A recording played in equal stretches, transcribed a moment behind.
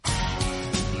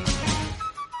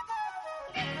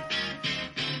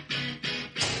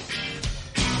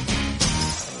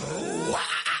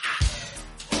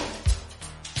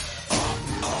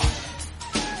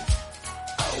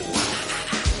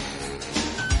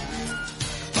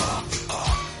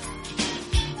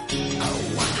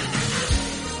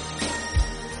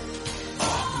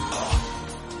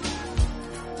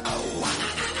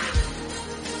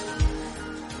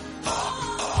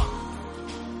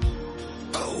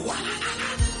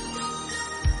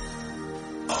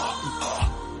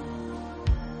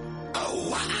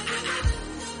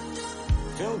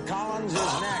Collins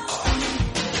is next.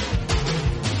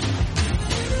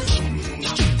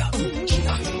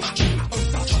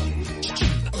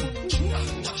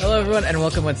 Hello, everyone, and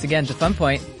welcome once again to Fun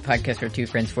Point, a podcast where two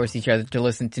friends force each other to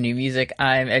listen to new music.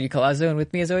 I'm Eddie Colazzo, and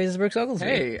with me, as always, is Brooks Oglesby.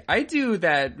 Hey, I do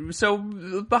that. So,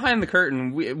 behind the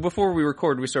curtain, before we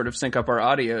record, we sort of sync up our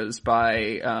audios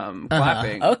by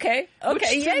clapping. Okay,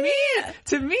 Yeah.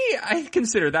 To me, I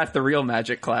consider that the real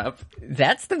magic clap.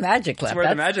 That's the magic clap. That's where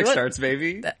the magic starts,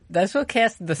 baby. That's what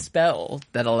casts the spell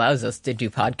that allows us to do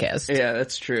podcasts. Yeah,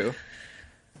 that's true.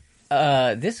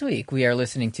 This week, we are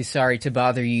listening to Sorry to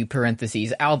Bother You,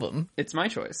 parentheses, album. It's my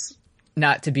choice.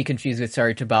 Not to be confused with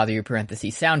Sorry to Bother You,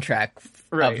 parentheses, soundtrack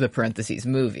Right. of the parentheses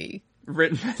movie.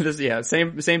 Written,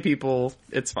 same people.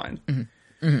 It's fine.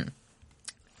 Mm-hmm.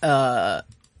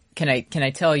 Can I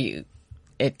tell you,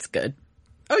 it's good.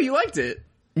 Oh, you liked it?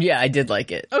 Yeah, I did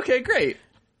like it. Okay, great.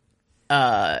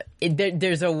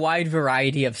 There's a wide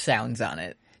variety of sounds on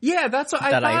it. Yeah, that's what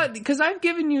I thought, because I've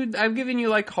given you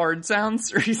like hard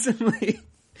sounds recently.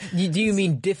 Do you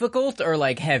mean difficult or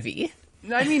like heavy?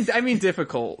 I mean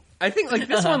difficult. I think like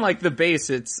this one, like the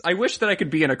bass, I wish that I could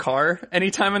be in a car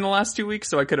anytime in the last 2 weeks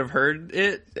so I could have heard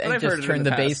it. But And I've just heard it turn in the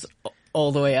past. bass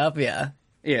all the way up, yeah.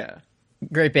 Yeah.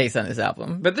 Great bass on this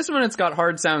album. But this one, it's got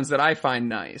hard sounds that I find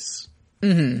nice.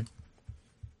 Mm-hmm.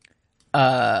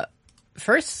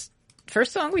 First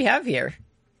song we have here.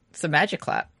 It's a Magic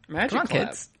Clap. Magic Come on, Clap.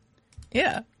 kids.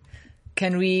 Yeah.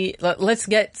 Can we, let's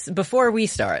get, before we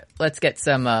start, let's get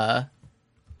some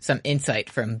insight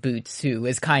from Boots, who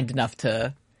is kind enough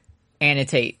to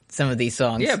annotate some of these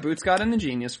songs. Yeah, Boots got in the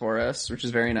genius for us, which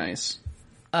is very nice.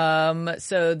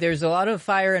 So there's a lot of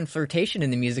fire and flirtation in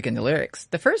the music and the lyrics.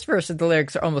 The first verse of the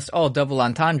lyrics are almost all double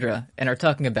entendre and are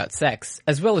talking about sex,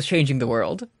 as well as changing the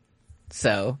world.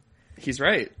 So. He's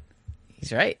right.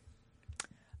 He's right.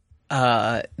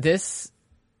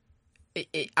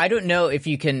 I don't know if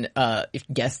you can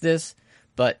guess this,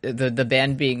 but the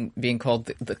band being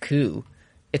called the Coup,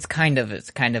 it's kind of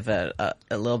a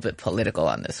little bit political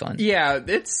on this one. Yeah,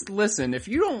 listen, if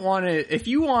you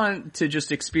want to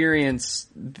just experience,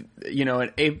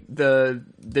 the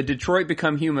Detroit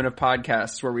Become Human of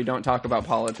podcasts where we don't talk about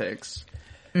politics,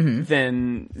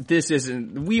 then this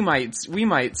isn't. We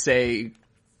might say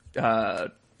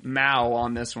Mao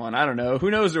on this one. I don't know. Who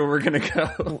knows where we're gonna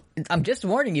go? I'm just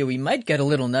warning you, we might get a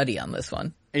little nutty on this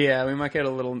one. Yeah, we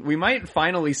might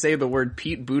finally say the word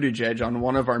Pete Buttigieg on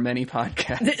one of our many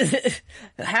podcasts.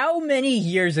 How many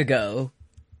years ago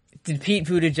did Pete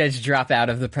Buttigieg drop out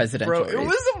of the presidential race? It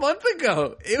was a month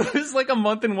ago. It was like a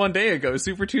month and 1 day ago.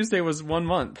 Super Tuesday was 1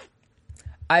 month.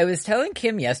 I was telling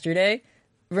Kim yesterday,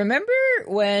 remember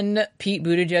when Pete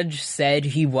Buttigieg said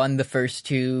he won the first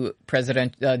two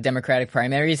Democratic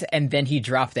primaries and then he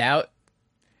dropped out?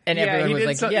 And everyone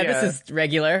was like, this is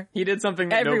regular. He did something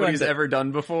that nobody's ever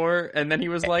done before, and then he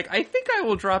was like, I think I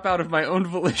will drop out of my own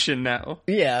volition now.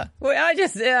 Yeah. Well, I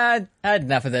had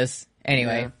enough of this.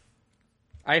 Anyway. Yeah.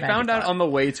 I found out on the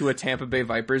way to a Tampa Bay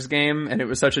Vipers game, and it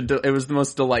was it was the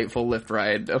most delightful Lyft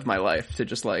ride of my life to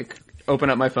just like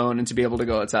open up my phone and to be able to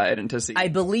go outside and to see. I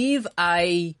believe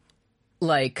I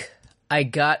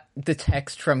got the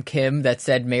text from Kim that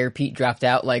said Mayor Pete dropped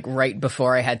out like right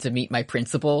before I had to meet my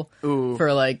principal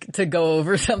for like to go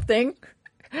over something,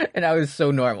 and I was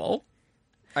so normal.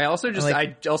 I also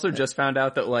just found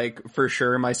out that like for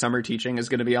sure my summer teaching is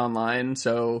going to be online,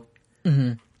 so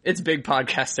it's big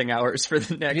podcasting hours for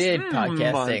the next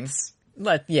months.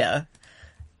 Yeah.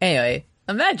 Anyway,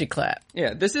 a Magic Clap.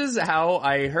 Yeah, this is how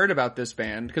I heard about this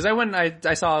band because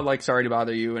I saw like Sorry to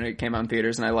Bother You and it came out in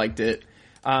theaters and I liked it.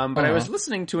 But I was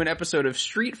listening to an episode of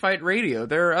Street Fight Radio.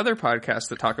 There are other podcasts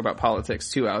that talk about politics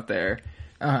too out there.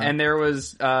 And there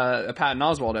was a Patton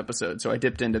Oswalt episode, so I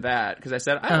dipped into that because I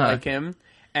said, I like him.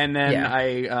 And then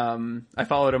I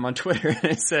followed him on Twitter and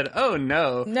I said, oh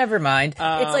no. Never mind.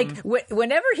 It's like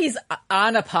whenever he's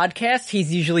on a podcast,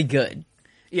 he's usually good.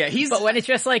 Yeah, but when it's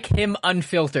just like him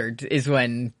unfiltered is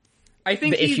when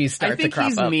the issues start to crop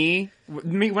up. I think he's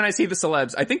me when I see the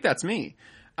celebs, I think that's me.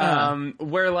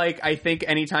 Where like, I think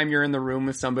anytime you're in the room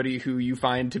with somebody who you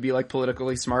find to be like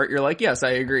politically smart, you're like, yes,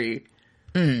 I agree.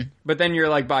 But then you're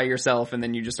like by yourself and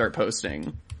then you just start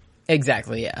posting.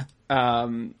 Exactly. Yeah.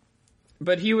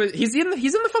 But he's in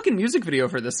the fucking music video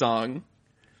for this song.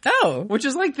 Oh, which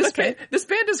is like this band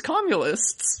is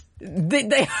communists.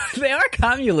 They are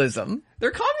communism.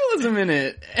 They're communism in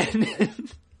it.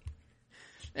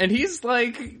 And he's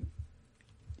like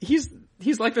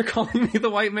they're calling me the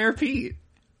white Mayor Pete.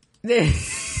 But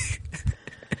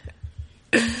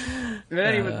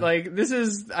anyway, like this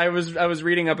is I was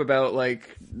reading up about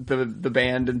like the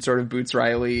band and sort of Boots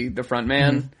Riley, the front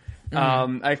man.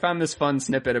 I found this fun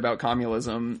snippet about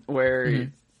communism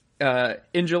where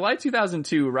in July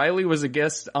 2002, Riley was a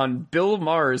guest on Bill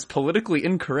Maher's Politically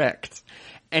Incorrect.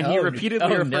 And he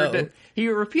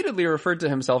repeatedly referred to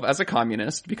himself as a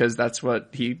communist because that's what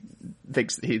he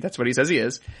thinks that's what he says he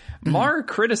is. Maher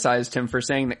criticized him for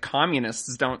saying that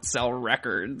communists don't sell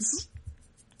records.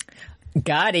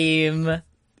 Got him.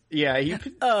 Yeah,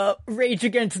 Rage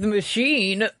Against the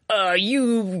Machine.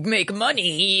 You make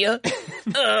money.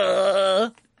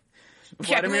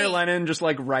 Vladimir Lenin just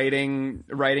like writing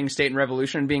State and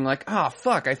Revolution, being like, "Ah,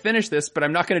 fuck, I finished this, but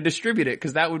I'm not going to distribute it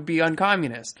because that would be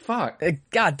uncommunist. Fuck."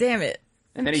 God damn it.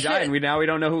 And then he died, and we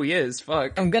don't know who he is.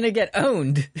 Fuck. I'm gonna get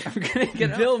owned.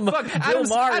 Bill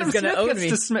Maher is gonna own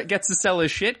me. Gets to sell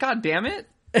his shit. God damn it.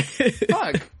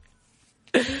 Fuck.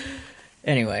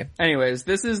 Anyways,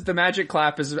 this is the Magic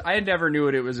Clap. I never knew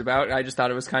what it was about. I just thought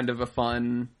it was kind of a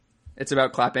fun. It's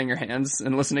about clapping your hands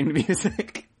and listening to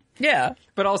music. Yeah,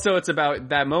 but also it's about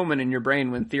that moment in your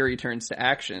brain when theory turns to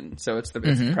action. So it's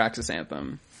the Praxis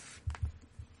Anthem.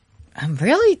 I'm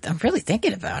really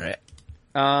thinking about it.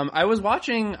 I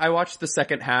watched the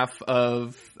second half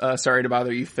of Sorry to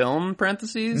Bother You film,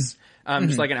 parentheses,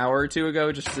 just like an hour or two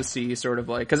ago, just to see sort of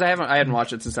like, cause I hadn't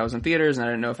watched it since I was in theaters and I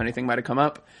didn't know if anything might have come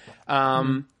up.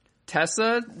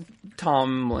 Tessa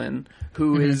Tomlin,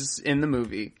 who is in the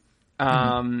movie,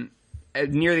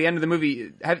 near the end of the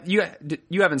movie, you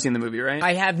haven't seen the movie, right?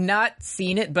 I have not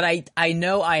seen it, but I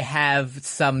know I have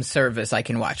some service I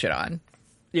can watch it on.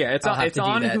 Yeah, it's on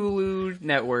Hulu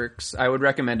Networks. I would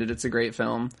recommend it. It's a great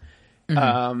film.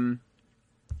 And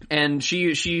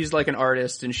she's like an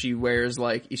artist, and she wears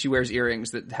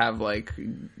earrings that have like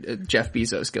Jeff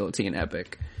Bezos guillotine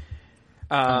epic.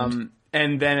 And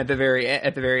then at the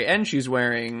very end, she's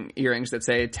wearing earrings that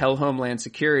say "Tell Homeland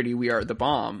Security we are the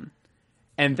bomb,"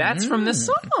 and that's from the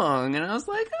song. And I was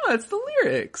like, oh, it's the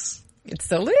lyrics. It's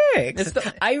the lyrics.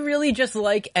 I really just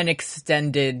like an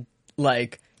extended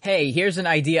like. Hey, here's an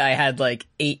idea I had like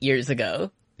 8 years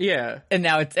ago. Yeah. And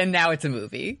now it's a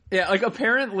movie. Yeah, like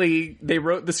apparently they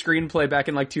wrote the screenplay back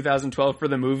in like 2012 for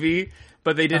the movie,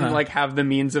 but they didn't like have the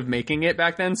means of making it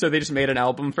back then, so they just made an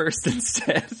album first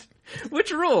instead.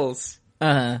 Which rules?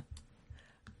 I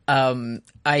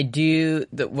do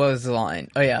what was the line?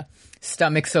 Oh yeah.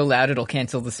 Stomach so loud it'll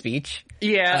cancel the speech.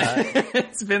 Yeah.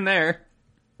 It's been there.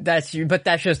 That's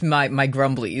just my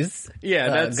grumblies. Yeah,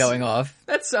 that's going off.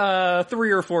 That's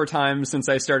 3 or 4 times since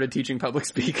I started teaching public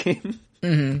speaking.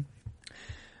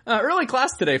 Early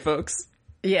class today, folks.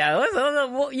 Yeah,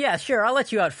 well, yeah, sure. I'll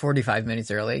let you out 45 minutes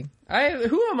early.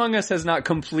 Who among us has not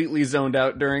completely zoned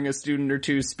out during a student or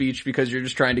two's speech because you're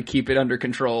just trying to keep it under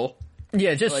control?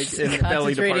 Yeah, just like in the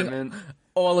belly department.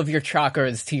 All of your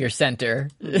chakras to your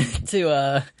center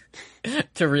to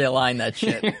realign that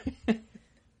shit.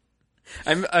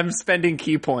 I'm spending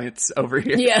key points over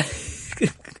here. Yeah.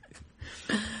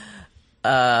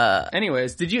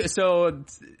 Anyways, so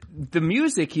the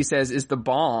music, he says, is the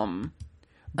bomb,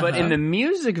 but in the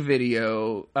music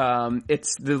video,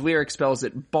 it's the lyric spells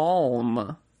it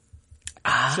balm.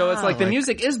 So it's like the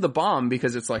music is the bomb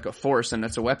because it's like a force and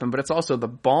it's a weapon, but it's also the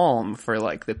balm for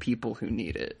like the people who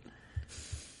need it.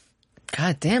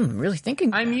 God damn, I'm really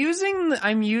thinking. I'm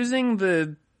using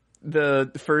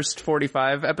the first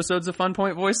 45 episodes of Fun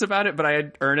Point voice about it, but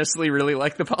I earnestly really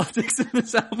like the politics in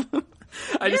this album.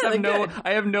 I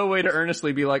have no way to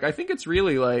earnestly be like, I think it's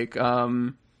really like,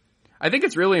 I think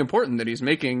it's really important that he's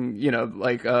making,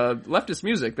 leftist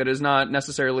music that is not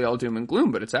necessarily all doom and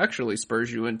gloom, but it's actually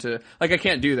spurs you into, like, I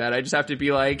can't do that. I just have to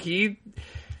be like, he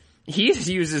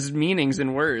uses meanings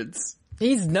in words.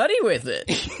 He's nutty with it.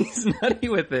 He's nutty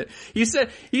with it. He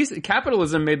said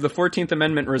capitalism made the 14th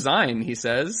Amendment resign, he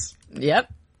says.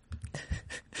 Yep.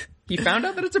 He found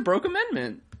out that it's a broke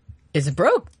amendment. It's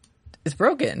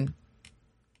broken.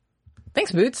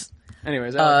 Thanks, Boots.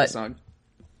 Anyways, I like the song.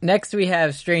 Next we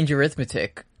have Strange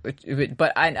Arithmetic,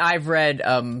 but I've read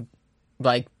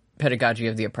like Pedagogy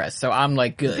of the Oppressed, so I'm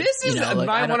like good. This is one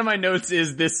of my notes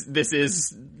is this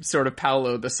is sort of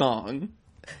Paolo the song.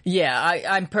 Yeah,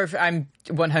 I'm perfect. I'm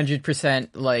 100%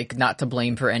 like not to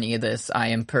blame for any of this. I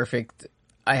am perfect.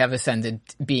 I have ascended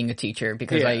being a teacher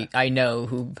because I know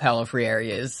who Paulo Freire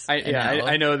is.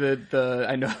 I know that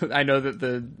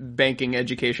the banking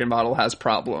education model has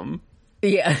problem.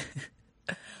 Yeah.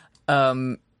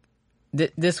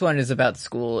 This one is about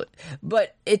school,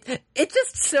 but it's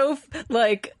just so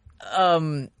like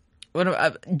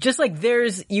just like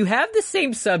you have the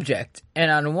same subject,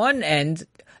 and on one end.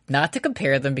 Not to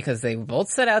compare them because they both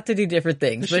set out to do different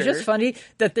things, but it's just funny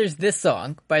that there's this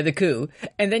song by The Coup,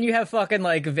 and then you have fucking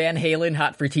like Van Halen,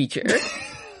 Hot for Teacher.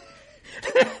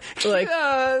 Like,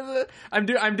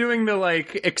 I'm doing the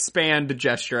like expand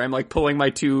gesture. I'm like pulling my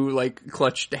two like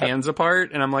clutched hands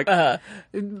apart, and I'm like,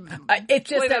 it's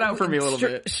just play that out for me a little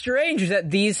bit. Strange that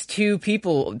these two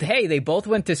people, hey, they both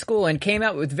went to school and came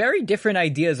out with very different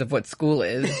ideas of what school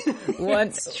is.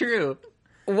 It's true.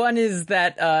 One is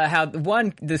that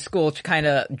the school kind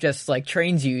of just like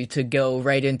trains you to go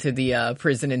right into the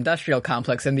prison industrial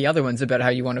complex, and the other one's about how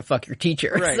you want to fuck your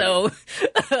teacher. Right. So,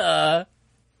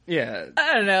 yeah,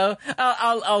 I don't know.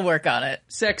 I'll work on it.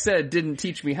 Sex ed didn't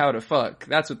teach me how to fuck.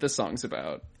 That's what this song's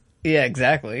about. Yeah,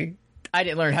 exactly. I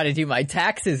didn't learn how to do my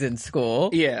taxes in school.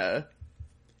 Yeah,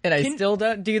 and I still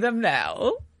don't do them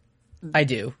now. I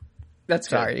do. That's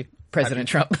sorry, President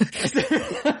Trump.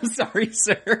 I'm sorry,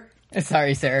 sir.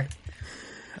 Sorry, sir.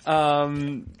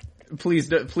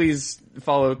 Please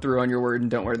follow through on your word and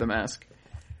don't wear the mask.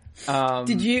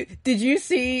 Did you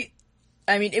see?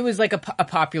 I mean, it was like a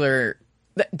popular.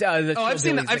 I've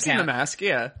seen the mask.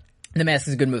 Yeah, The Mask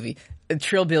is a good movie.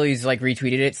 Trillbillies like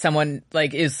retweeted it. Someone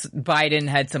like Biden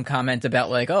had some comment about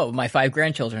like, oh, my 5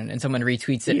 grandchildren, and someone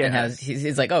retweets it and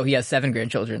he's like, oh, he has 7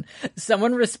 grandchildren.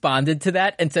 Someone responded to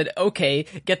that and said, okay,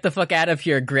 get the fuck out of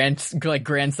here,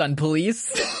 grandson police.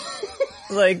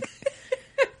 Like,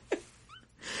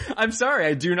 I'm sorry,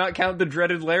 I do not count the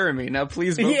dreaded Laramie. Now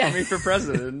please vote for me for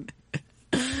president.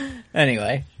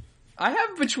 Anyway. I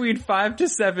have between 5 to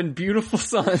 7 beautiful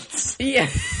sons. Yeah.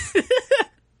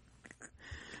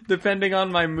 Depending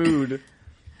on my mood.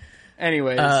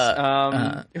 Anyways,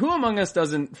 who among us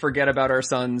doesn't forget about our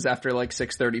sons after like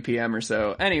 6:30 p.m. or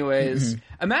so? Anyways,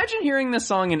 imagine hearing this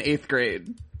song in 8th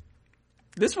grade.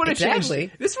 This would have changed.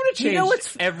 This would have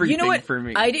changed everything for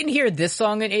me. I didn't hear this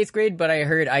song in 8th grade, but I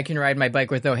heard "I Can Ride My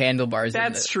Bike with No Handlebars."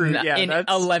 That's true. Yeah, in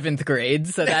 11th grade,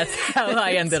 so that's how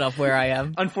I ended up where I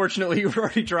am. Unfortunately, you were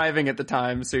already driving at the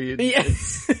time, so you.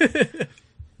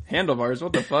 Handlebars.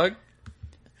 What the fuck?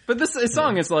 But this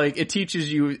song is like, it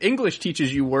teaches you, English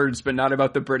teaches you words, but not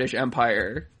about the British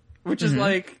Empire. Which is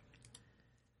like,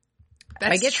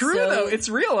 that's true though. It's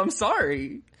real. I'm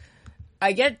sorry.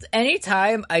 I get,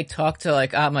 anytime I talk to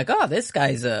like, I'm like, oh, this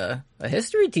guy's a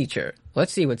history teacher.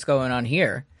 Let's see what's going on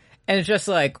here. And it's just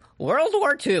like, World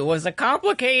War II was a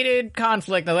complicated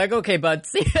conflict. I'm like, okay, bud.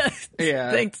 See ya.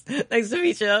 Yeah. Thanks to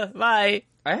meet you. Bye.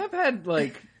 I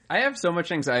have so much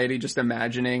anxiety just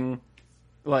imagining,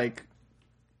 like,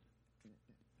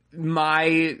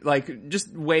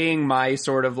 just weighing my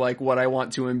sort of like what I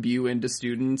want to imbue into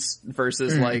students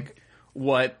versus like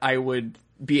what I would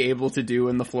be able to do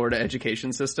in the Florida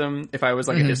education system if I was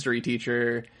like a history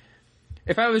teacher.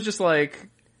 If I was just like,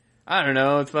 I don't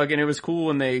know, it was cool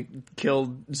when they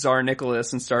killed Tsar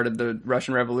Nicholas and started the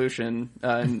Russian Revolution,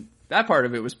 and that part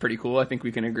of it was pretty cool. I think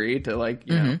we can agree to like,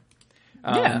 you know,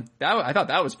 I thought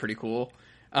that was pretty cool.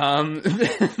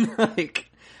 Like,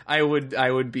 I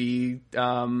would be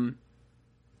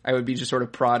just sort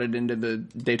of prodded into the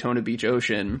Daytona Beach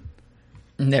ocean,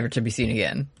 never to be seen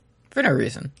again for no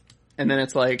reason. And then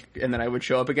it's like, and then I would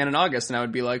show up again in August, and I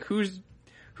would be like, who's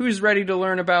ready to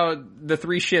learn about the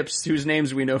 3 ships whose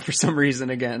names we know for some reason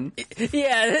again?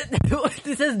 Yeah,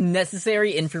 this is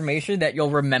necessary information that you'll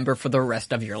remember for the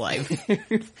rest of your life.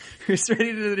 Who's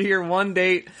ready to hear 1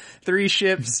 date, 3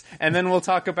 ships, and then we'll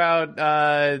talk about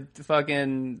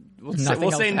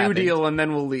we'll say New Deal, and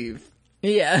then we'll leave.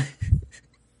 Yeah.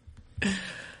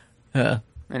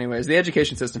 Anyways, the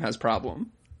education system has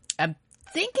problem. I'm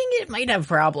thinking it might have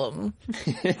problem.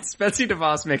 It's Betsy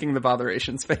DeVos making the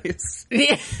botherations face.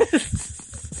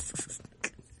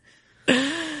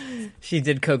 She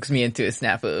did coax me into a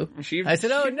snafu. I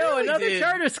said, oh no, really another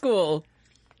charter school.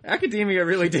 Academia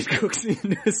really did coax me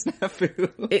into a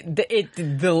snafu.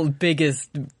 The biggest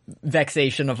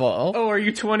vexation of all. Oh, are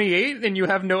you 28 and you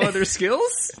have no other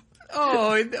skills?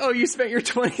 Oh, you spent your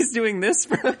 20s doing this,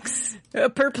 Brooks?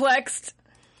 Perplexed.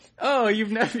 Oh, you've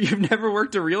never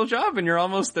worked a real job and you're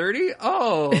almost 30?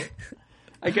 Oh,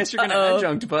 I guess you're gonna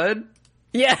adjunct, bud.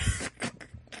 Yeah.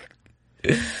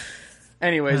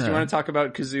 Anyways, do you want to talk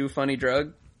about Kazoo Funny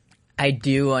Drug? I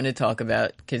do want to talk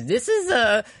about, because this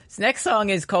next song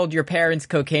is called Your Parents'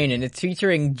 Cocaine, and it's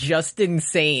featuring Justin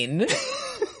Sane.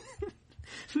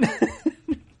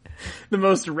 The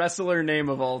most wrestler name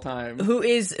of all time. Who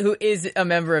is a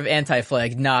member of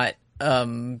Anti-Flag, not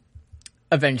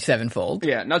Avenged Sevenfold.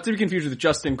 Yeah, not to be confused with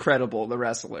Justin Credible, the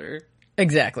wrestler.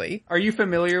 Exactly. Are you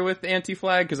familiar with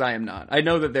Anti-Flag? Because I am not. I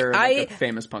know that they're a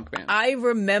famous punk band. I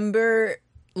remember,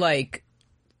 like,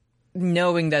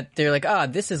 knowing that they're like,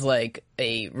 this is like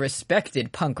a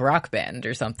respected punk rock band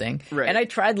or something. Right. And I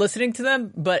tried listening to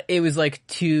them, but it was like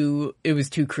too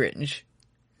cringe.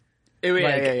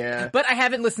 Yeah. But I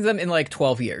haven't listened to them in like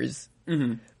 12 years.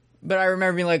 Mm-hmm. But I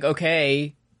remember being like,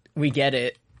 okay, we get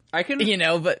it. I can,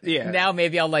 but now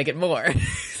maybe I'll like it more.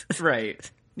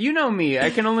 Right. You know me. I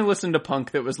can only listen to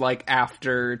punk that was like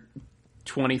after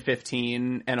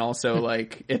 2015, and also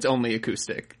like it's only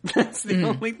acoustic. That's the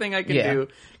only thing I can do,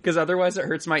 because otherwise it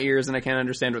hurts my ears and I can't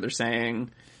understand what they're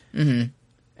saying.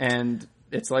 And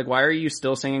it's like, why are you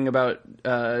still singing about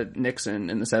Nixon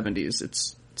in the 70s?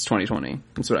 It's 2020.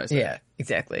 That's what I say. Yeah,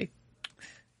 exactly.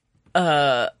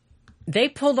 They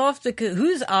pulled off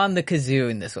who's on the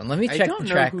kazoo in this one? Let me check the track. I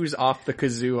don't know who's off the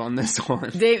kazoo on this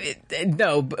one.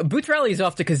 No, Boots Riley's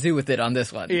off the kazoo with it on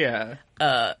this one. Yeah.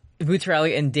 Boots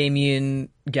Riley and Damian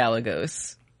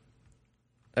Gallegos.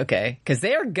 Okay, because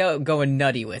they are going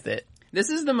nutty with it. This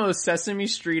is the most Sesame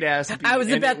Street ass beat. I was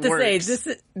about to say,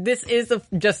 this is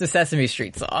just a Sesame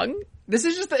Street song. This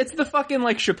is it's the fucking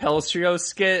like Chappelle Show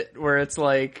skit where it's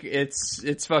like it's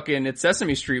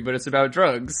Sesame Street, but it's about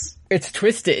drugs. It's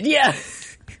twisted, yeah.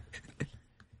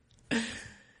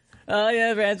 Oh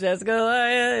yeah, Francesco,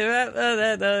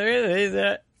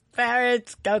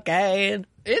 parrots, cocaine.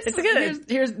 It's good.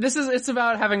 It's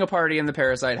about having a party in the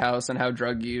Parasite house and how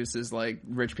drug use is like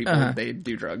rich people, they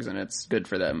do drugs and it's good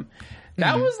for them.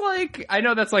 That was like, I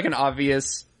know that's like an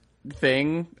obvious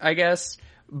thing, I guess,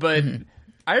 but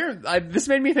this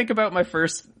made me think about my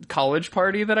first college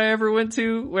party that I ever went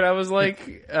to when I was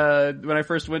like, when I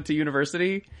first went to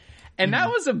university. And that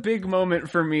was a big moment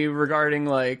for me regarding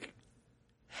like,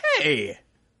 hey,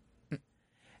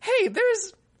 in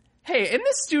this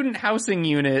student housing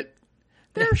unit,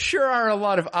 there sure are a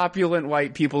lot of opulent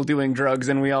white people doing drugs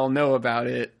and we all know about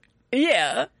it.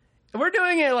 Yeah. We're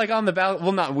doing it like on the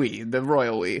well, not we, the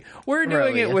royal we. We're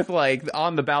doing it with like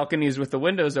on the balconies with the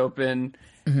windows open.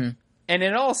 And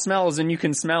it all smells and you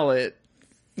can smell it.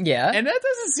 Yeah. And that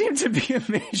doesn't seem to be a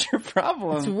major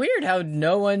problem. It's weird how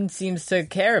no one seems to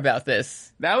care about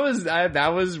this. That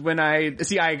was when I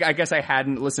guess I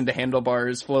hadn't listened to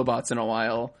Handlebars Flowbots in a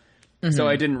while. So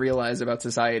I didn't realize about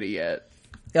Society yet.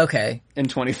 Okay. In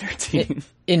 2013.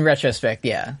 In retrospect,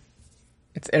 yeah.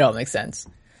 It all makes sense.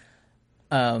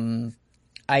 I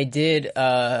did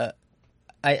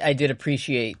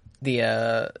appreciate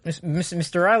the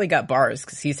Mr. Riley got bars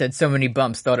because he said so many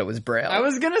bumps thought it was Braille. I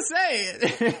was gonna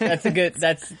say that's a good.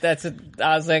 I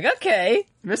was like, okay,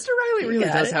 Mr. Riley really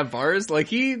does have bars. Like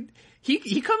he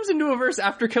comes into a verse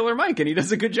after Killer Mike and he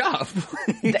does a good job.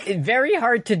 Very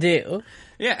hard to do.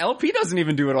 Yeah, LP doesn't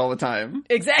even do it all the time.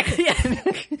 Exactly.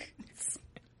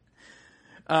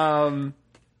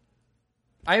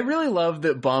 I really love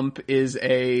that bump is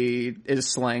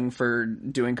slang for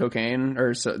doing cocaine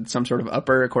or some sort of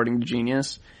upper, according to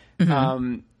Genius.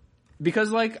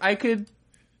 Because like I could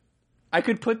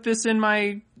put this in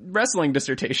my wrestling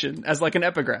dissertation as like an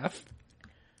epigraph,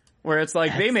 where it's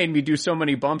like they made me do so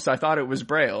many bumps I thought it was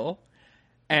Braille,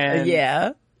 and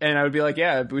I would be like,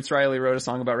 yeah, Boots Riley wrote a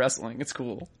song about wrestling. It's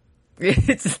cool.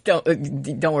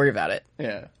 Don't worry about it.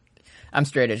 Yeah, I'm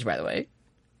straight edge, by the way.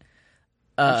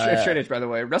 Straight edge, by the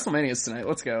way. WrestleMania's tonight.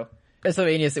 Let's go.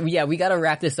 WrestleMania. Yeah, we gotta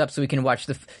wrap this up so we can watch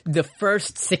the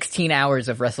first 16 hours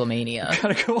of WrestleMania.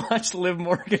 Gotta go watch Liv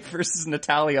Morgan versus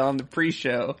Natalia on the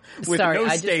pre-show with no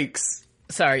stakes.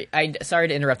 Sorry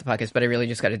to interrupt the podcast, but I really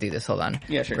just gotta do this. Hold on.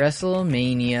 Yeah, sure.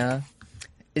 WrestleMania.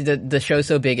 The show's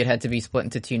so big it had to be split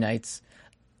into 2 nights.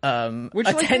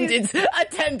 Attendance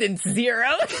 0.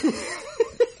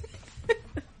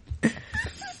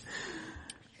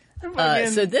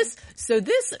 So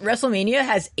this WrestleMania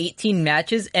has 18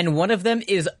 matches, and one of them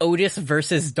is Otis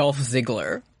versus Dolph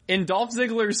Ziggler. In Dolph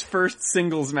Ziggler's first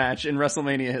singles match in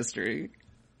WrestleMania history.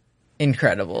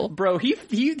 Incredible. Bro, he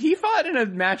fought in a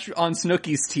match on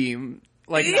Snooki's team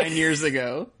like 9 years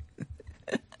ago.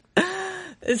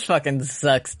 This fucking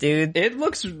sucks, dude. It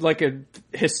looks like a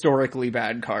historically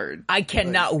bad card. I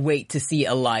cannot wait to see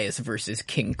Elias versus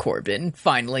King Corbin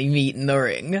finally meet in the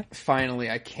ring.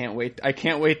 Finally, I can't wait. I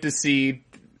can't wait to see.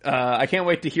 I can't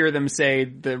wait to hear them say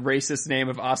the racist name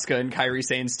of Asuka and Kairi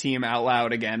Sane's team out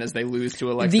loud again as they lose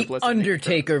to Alexa Bliss. The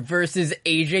Undertaker versus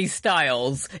AJ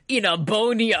Styles in a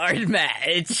boneyard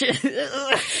match.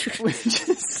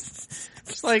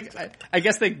 Just like, I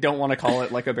guess they don't want to call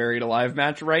it like a Buried Alive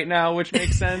match right now, which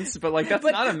makes sense, but like that's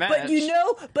not a match.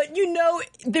 But you know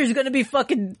there's gonna be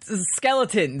fucking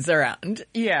skeletons around.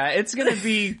 Yeah, it's gonna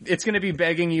be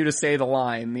begging you to say the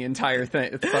line the entire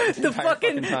thing. The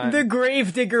fucking time. The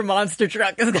Gravedigger monster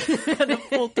truck is gonna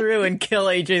pull through and kill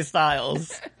AJ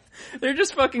Styles. They're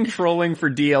just fucking trolling for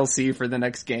DLC for the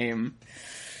next game.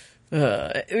 We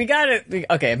got it.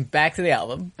 Okay, back to the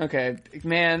album. Okay,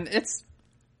 man,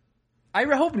 I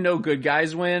hope no good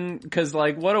guys win, because,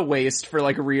 like, what a waste for,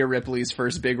 like, Rhea Ripley's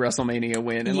first big WrestleMania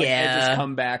win, and, like, just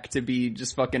come back to be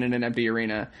just fucking in an empty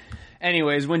arena.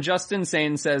 Anyways, when Justin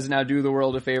Sane says, now do the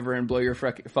world a favor and blow your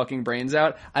fucking brains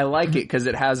out, I like it, because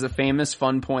it has a famous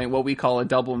fun point, what we call a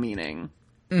double meaning.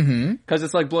 Because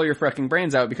it's like, blow your fucking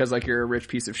brains out, because, like, you're a rich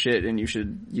piece of shit, and you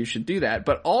should do that.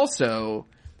 But also,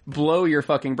 blow your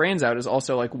fucking brains out is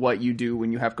also, like, what you do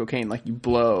when you have cocaine. Like, you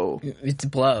blow. It's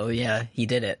blow, yeah, he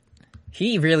did it.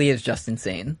 He really is just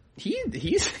insane.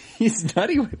 He's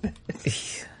nutty with it.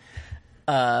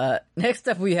 Next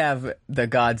up we have the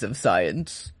gods of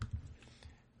science.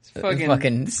 Fucking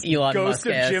Elon Ghost Musk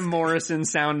of ass. Jim Morrison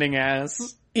sounding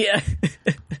ass. Yeah.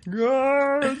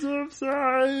 Gods of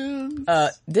science.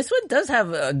 This one does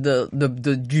have the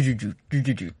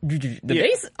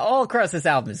bass all across this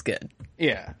album is good.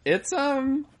 Yeah, it's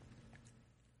I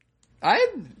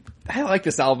like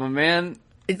this album, man.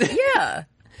 Yeah.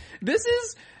 This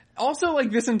is also,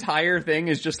 like, this entire thing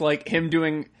is just, like, him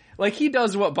doing, like, he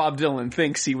does what Bob Dylan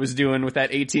thinks he was doing with that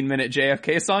 18-minute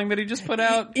JFK song that he just put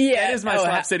out. Yeah. That is my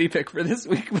Slap City pick for this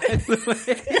week, by the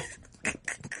way.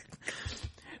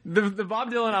 The Bob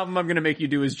Dylan album I'm gonna make you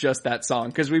do is just that song,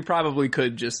 because we probably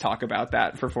could just talk about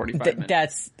that for 45 minutes.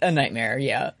 That's a nightmare,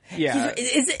 yeah. Yeah.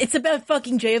 It's about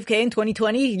fucking JFK in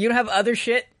 2020. You don't have other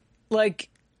shit, like,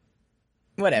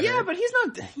 whatever. Yeah, but he's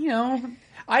not, you know...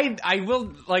 I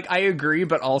will, like, I agree,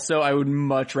 but also I would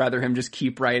much rather him just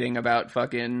keep writing about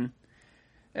fucking,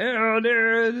 oh,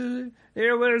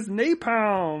 there was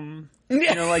napalm.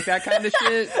 You know, like, that kind of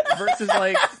shit, versus,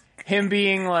 like, him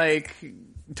being, like,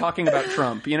 talking about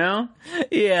Trump, you know?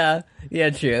 Yeah,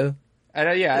 true.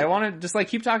 I want to just, like,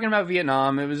 keep talking about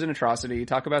Vietnam. It was an atrocity.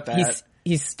 Talk about that.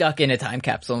 He's stuck in a time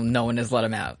capsule. No one has let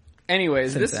him out.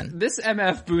 Anyways, this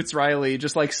MF Boots Riley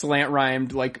just, like, slant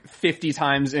rhymed, like, 50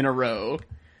 times in a row.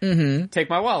 Mm-hmm. Take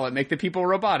my wallet, make the people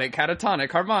robotic,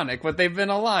 catatonic, harmonic, what they've been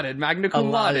allotted, magna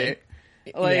cum laude.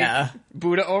 Like, yeah.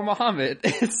 Buddha or Muhammad.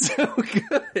 It's so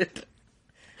good.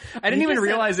 I didn't even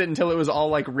realize it until it was all,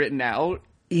 like, written out.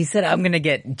 He said, I'm gonna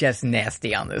get just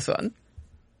nasty on this one.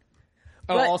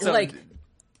 Oh, but, also, like,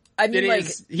 I mean, like,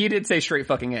 he did say straight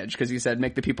fucking edge, because he said,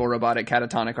 make the people robotic,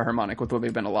 catatonic, or harmonic with what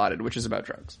they've been allotted, which is about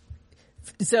drugs.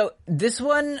 So, this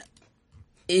one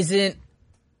isn't,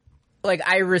 like,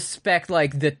 I respect,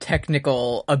 like, the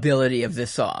technical ability of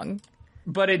this song.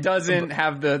 But it doesn't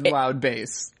have the loud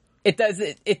bass. It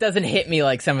doesn't hit me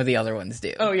like some of the other ones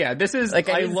do. Oh yeah, this is, like,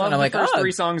 I love the first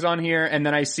three songs on here, and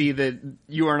then I see that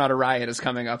You Are Not a Riot is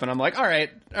coming up, and I'm like, alright,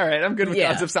 I'm good with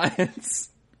Gods of Science.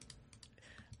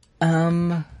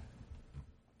 Hold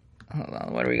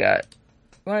on, what do we got?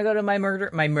 Wanna go to My Murder,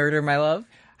 My Love?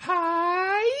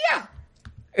 Hi-ya!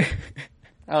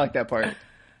 I like that part.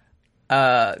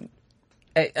 I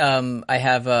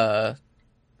have a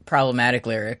problematic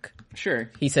lyric.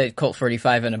 Sure. He said Colt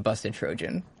 45 and a busted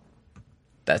Trojan.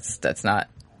 That's not,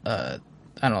 I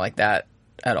don't like that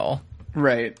at all.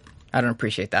 Right. I don't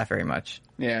appreciate that very much.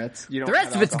 Yeah, you don't. The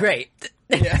rest of it's great.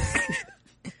 Yeah.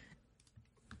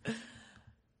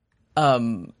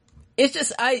 It's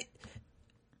just, I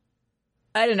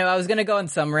don't know, I was gonna go on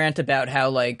some rant about how,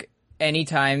 like,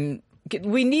 anytime,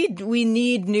 we need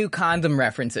new condom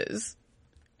references.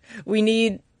 We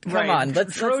need, come on,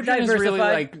 let's Trojan has really,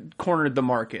 like, cornered the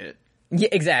market. Yeah,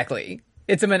 exactly.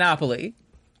 It's a monopoly.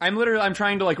 I'm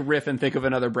trying to, like, riff and think of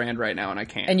another brand right now, and I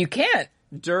can't. And you can't.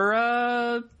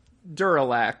 Duralax.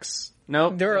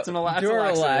 Nope. That's an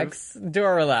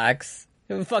Duralax.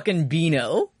 Fucking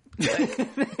Beano.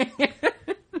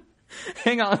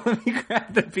 Hang on, let me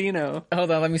grab the Beano. Hold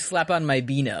on, let me slap on my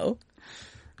Beano.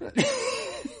 That's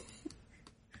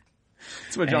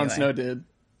what Jon Snow did.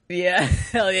 Yeah,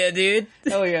 hell yeah, dude.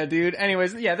 Hell yeah, dude.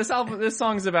 Anyways, yeah, this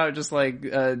song's about just, like,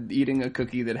 eating a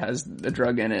cookie that has a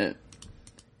drug in it.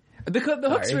 The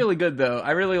hook's really good, though.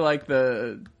 I really like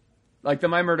the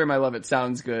My Murder, My Love, it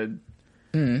sounds good.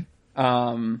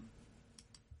 Mm-hmm.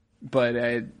 But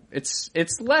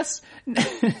it's less...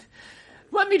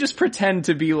 Let me just pretend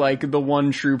to be, like, the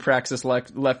one true praxis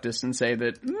leftist and say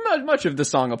that much of the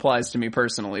song applies to me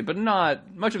personally, but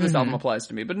not... Much of this album applies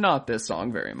to me, but not this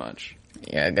song very much.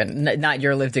 Yeah, not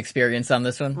your lived experience on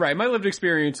this one. Right, my lived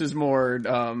experience is more,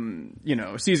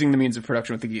 seizing the means of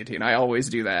production with the guillotine. I always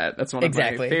do that. That's one of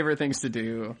my favorite things to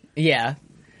do. Yeah.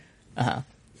 Uh-huh.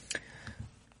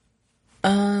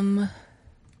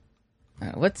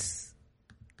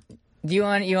 Do you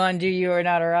want to do You Are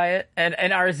Not a Riot? And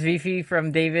RSVP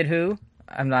from David who?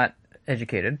 I'm not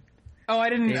educated. Oh, I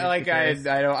didn't,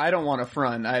 I don't want to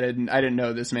front. I didn't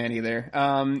know this man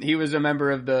either. He was a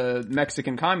member of the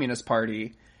Mexican Communist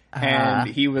Party, And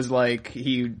he was like,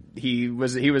 he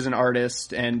was an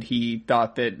artist, and he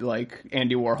thought that like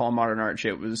Andy Warhol modern art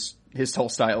shit was, his whole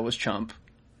style was chump.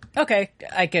 Okay,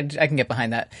 I can get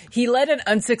behind that. He led an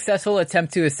unsuccessful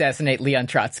attempt to assassinate Leon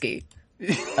Trotsky.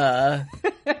 So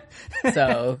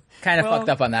kind of fucked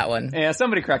up on that one. Yeah,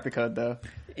 somebody cracked the code though.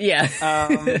 Yeah.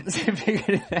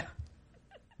 Figured it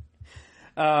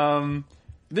out.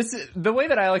 This is, the way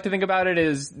that I like to think about it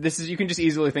is, you can just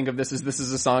easily think of this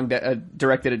is a song that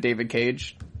directed at David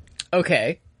Cage.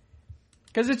 Okay.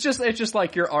 Cause it's just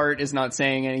like your art is not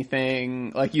saying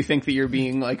anything, like you think that you're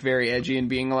being like very edgy and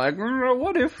being like,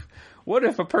 what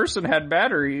if a person had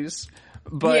batteries?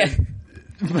 But,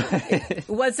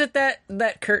 was it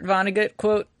that Kurt Vonnegut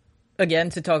quote again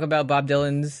to talk about Bob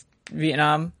Dylan's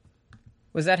Vietnam?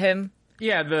 Was that him?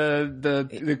 Yeah,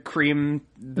 the cream...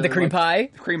 The cream pie?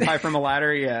 Cream pie from a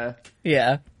ladder, yeah.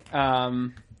 Yeah.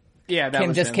 Yeah, that Kim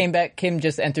was just him. came back. Kim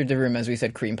just entered the room as we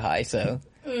said cream pie, so...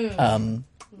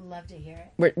 Love to hear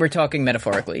it. We're talking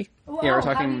metaphorically. Whoa, Yeah, we're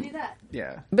talking... How do you do that?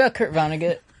 Yeah. About Kurt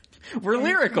Vonnegut. We're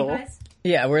lyrical. Guys?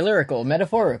 Yeah, we're lyrical,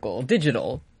 metaphorical,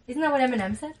 digital. Isn't that what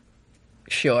Eminem said?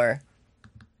 Sure.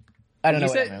 I don't know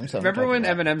He what said, Eminem, so I'm remember when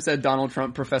talking about. Eminem said Donald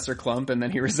Trump Professor Clump and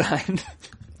then he resigned?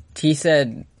 He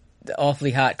said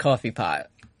awfully hot coffee pot.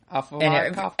 Awful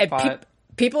And, hot coffee pot.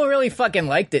 People really fucking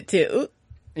liked it too.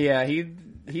 Yeah, he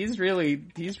was at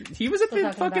the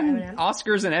talking fucking about Eminem?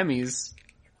 Oscars and Emmys.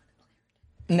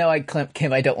 No,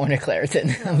 Kim, I don't want a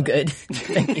Claritin. I'm good.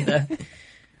 Thank you though.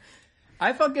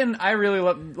 I really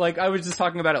love, like, I was just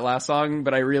talking about it last song,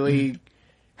 but I really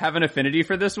have an affinity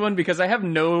for this one because I have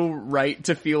no right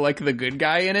to feel like the good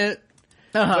guy in it.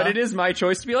 But it is my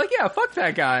choice to be like, yeah, fuck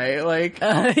that guy. Like,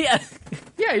 Yeah.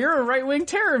 yeah, you're a right-wing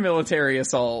terror military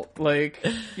assault. Like,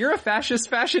 you're a fascist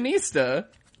fashionista.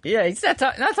 Yeah, he's not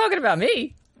talking about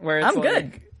me. Where it's I'm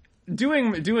like, good.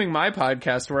 Doing my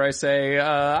podcast where I say,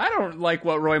 I don't like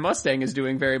what Roy Mustang is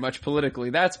doing very much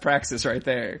politically. That's praxis right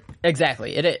there.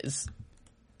 Exactly, it is.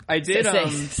 I did,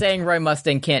 saying Roy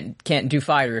Mustang can't do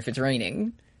fire if it's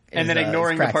raining. and then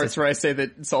ignoring the parts where I say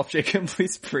that Solf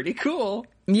Jacobly's pretty cool.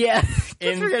 Yeah.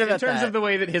 In terms of the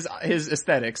way that his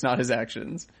aesthetics, not his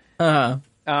actions. Uh-huh.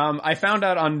 I found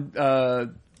out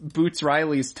on, Boots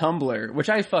Riley's Tumblr, which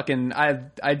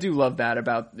I do love that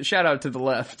about, shout out to the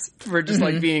left for just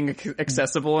like being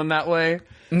accessible in that way.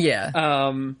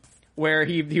 Yeah. Where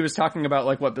he was talking about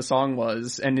like what the song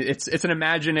was, and it's an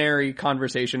imaginary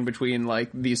conversation between like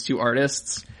these two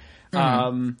artists.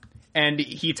 And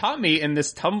he taught me in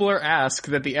this Tumblr ask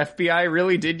that the FBI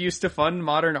really did used to fund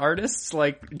modern artists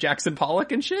like Jackson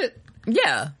Pollock and shit.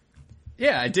 Yeah.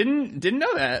 Yeah, I didn't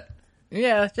know that.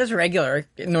 Yeah, just regular,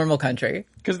 normal country.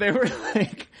 Because they were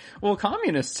like, well,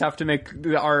 communists have to make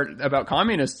the art about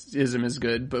communism is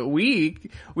good, but we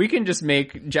can just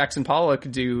make Jackson Pollock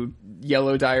do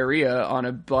yellow diarrhea on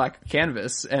a black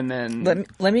canvas, and then...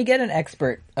 Let me get an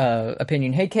expert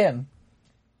opinion. Hey, Kim.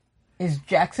 Is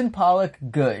Jackson Pollock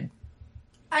good?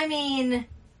 I mean...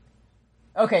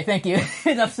 Okay, thank you.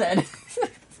 Enough said.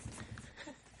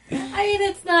 I mean,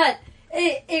 it's not...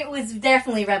 It was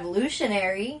definitely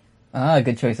revolutionary. Ah,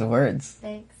 good choice of words.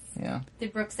 Thanks. Yeah.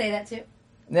 Did Brooke say that too?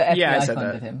 The FBI Yeah, I said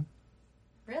funded that. him.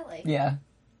 Really? Yeah.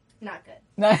 Not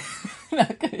good.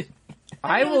 Not good.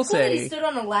 I mean, it will was cool that he say... stood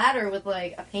on a ladder with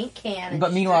like a paint can. And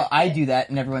But meanwhile, stripped I it. do that,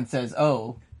 and everyone says,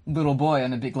 "Oh, little boy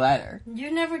on a big ladder."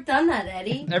 You've never done that,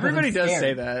 Eddie. Everybody I'm does scared.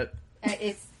 say that.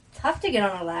 It's tough to get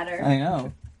on a ladder. I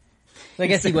know. I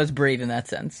guess he was brave in that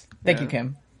sense. Thank Yeah. you,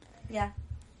 Kim. Yeah.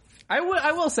 I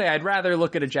will say I'd rather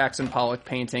look at a Jackson Pollock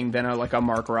painting than like a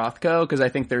Mark Rothko, because I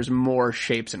think there's more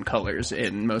shapes and colors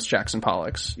in most Jackson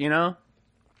Pollocks, you know?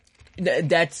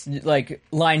 That's like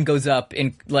line goes up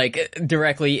in like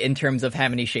directly in terms of how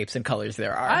many shapes and colors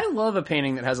there are. I love a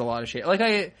painting that has a lot of shape. Like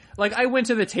I went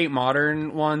to the Tate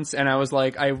Modern once, and I was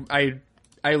like, I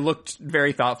looked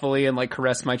very thoughtfully and like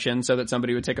caressed my chin so that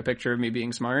somebody would take a picture of me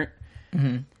being smart.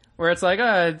 Mm-hmm. Where it's like,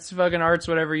 it's fucking art's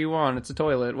whatever you want. It's a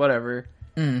toilet, whatever.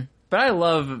 Mm. But I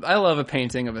love a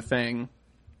painting of a thing.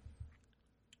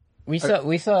 We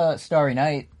saw Starry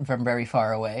Night from very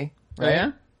far away. Right? Oh,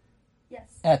 yeah? Yes.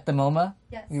 At the MoMA.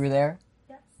 Yes. We were there.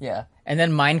 Yes. Yeah, and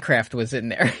then Minecraft was in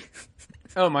there.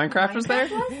 Oh, Minecraft was there?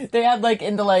 They had like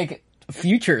in the like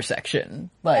future section,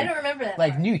 like I don't remember that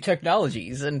like part. new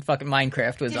technologies, and fucking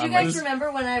Minecraft was Did on you guys like.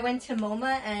 remember when I went to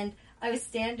MoMA and I was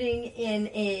standing in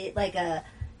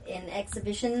an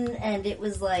exhibition, and it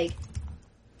was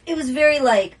very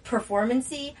like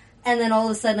performancy, and then all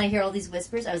of a sudden I hear all these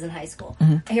whispers. I was in high school.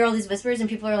 I hear all these whispers, and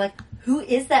people are like, "Who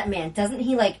is that man? Doesn't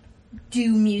he like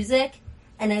do music?"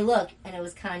 And I look, and it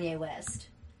was Kanye West.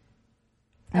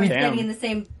 I was Damn. standing in the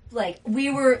same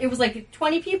it was like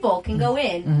 20 people can go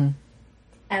in. Mm-hmm.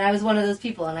 And I was one of those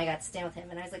people, and I got to stand with him,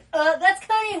 and I was like, that's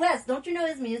Kanye West, don't you know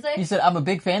his music? You said, I'm a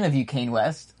big fan of you, Kanye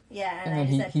West. Yeah,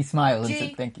 And then he smiled and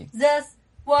said, thank you. Jesus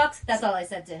walks, that's all I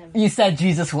said to him. You said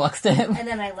Jesus walks to him? And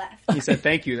then I left. He said,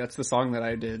 thank you, that's the song that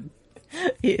I did.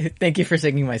 Thank you for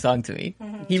singing my song to me.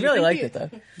 Mm-hmm. He really liked it, though.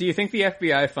 Do you think the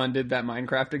FBI funded that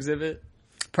Minecraft exhibit?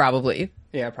 Probably.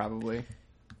 Yeah, probably.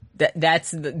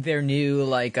 That's their new,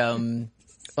 like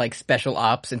special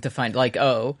ops, and to find,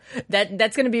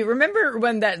 that's gonna be, remember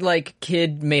when that,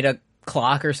 kid made a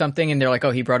clock or something, and they're like,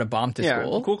 he brought a bomb to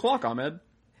school? Yeah, cool clock, Ahmed.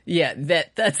 Yeah,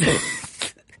 that's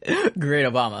great,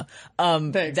 Obama.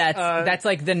 Thanks. That's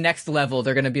like the next level.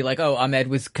 They're gonna be like, Ahmed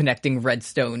was connecting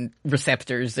redstone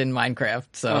receptors in Minecraft,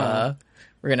 so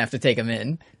we're gonna have to take him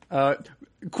in.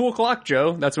 Cool clock,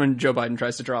 Joe. That's when Joe Biden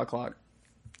tries to draw a clock.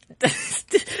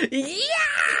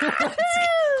 Yeah!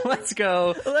 Let's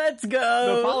go. Let's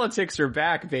go. The politics are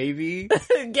back, baby.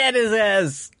 Get his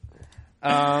ass.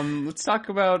 Let's talk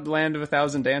about Land of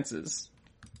 1,000 Dances.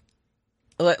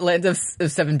 Land of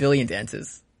 7 billion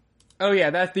dances. Oh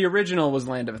yeah, the original was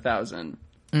Land of 1,000.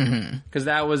 Mm-hmm. Cause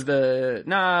that was the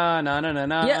na na na na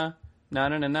na Yeah. na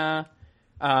na na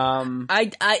na.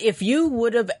 If you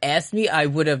would have asked me, I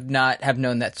would have not have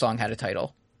known that song had a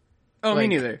title. Oh, me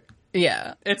neither.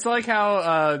 Yeah. It's like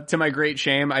how, to my great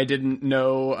shame, I didn't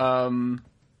know,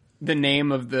 the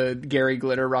name of the Gary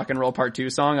Glitter Rock and Roll Part 2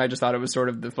 song. I just thought it was sort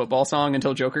of the football song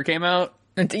until Joker came out.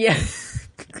 Yeah.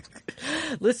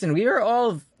 Listen, we were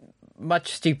all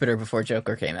much stupider before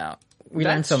Joker came out. We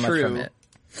learned so much from it.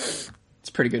 It's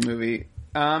a pretty good movie.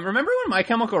 Remember when My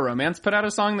Chemical Romance put out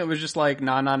a song that was just like,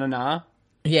 na na na na?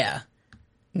 Yeah.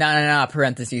 Na,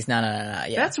 parentheses, na.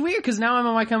 Yeah. That's weird, because now I'm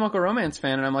a My Chemical Romance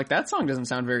fan, and I'm like, that song doesn't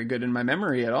sound very good in my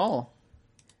memory at all.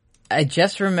 I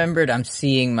just remembered I'm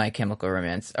seeing My Chemical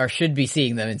Romance, or should be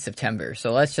seeing them in September,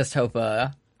 so let's just hope,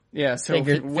 yeah, so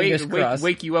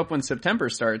wake you up when September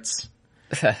starts.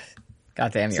 God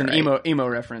damn, it's you're an right. emo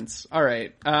reference.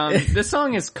 Alright, this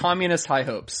song is Communist High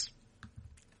Hopes.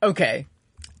 Okay.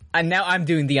 And now I'm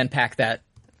doing the unpack that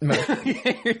mode.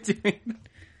 You're doing...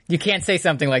 You can't say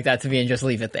something like that to me and just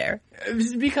leave it there.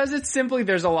 Because it's simply,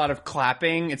 there's a lot of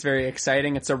clapping, it's very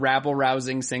exciting, it's a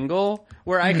rabble-rousing single,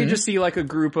 where I could just see like a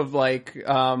group of like,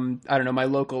 I don't know, my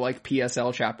local like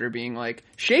PSL chapter being like,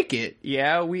 shake it,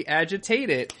 yeah, we agitate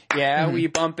it, yeah, we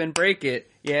bump and break it,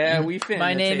 yeah, we finna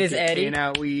My name is Eddie. And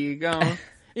out we go.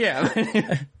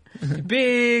 Yeah.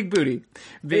 Big booty.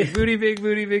 Big booty, big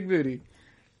booty, big booty.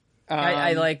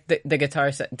 I like the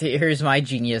guitar set. Here's my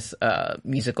genius,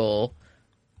 musical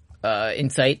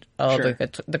insight. Sure.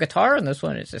 The guitar in this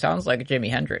one, it sounds like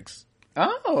Jimi Hendrix.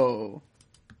 Oh.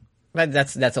 But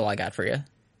that's all I got for you.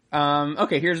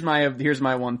 Okay, here's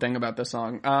my one thing about the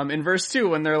song. In verse 2,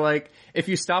 when they're like, if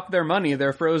you stop their money,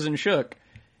 they're frozen shook.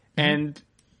 And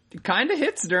it kind of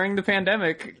hits during the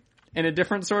pandemic in a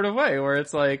different sort of way, where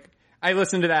it's like, I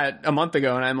listened to that a month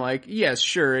ago and I'm like, yes,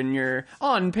 sure, and you're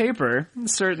on paper,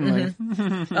 certainly.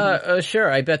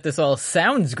 Sure, I bet this all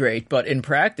sounds great, but in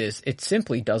practice, it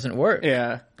simply doesn't work.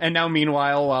 Yeah. And now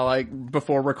meanwhile,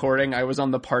 before recording, I was on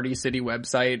the Party City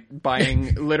website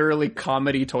buying literally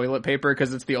comedy toilet paper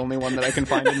because it's the only one that I can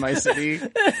find in my city.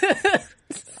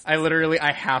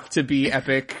 I have to be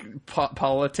epic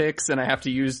politics and I have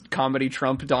to use comedy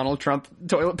Donald Trump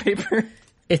toilet paper.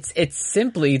 It's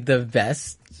simply the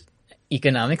best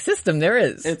economic system there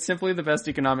is. It's simply the best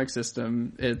economic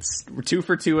system. We're 2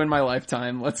 for 2 in my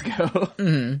lifetime. Let's go.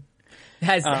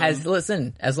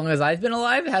 Listen, as long as I've been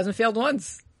alive, it hasn't failed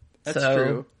once. That's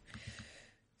true.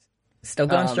 Still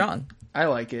going strong. I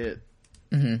like it.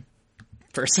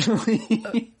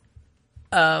 Personally.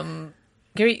 Can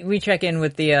we check in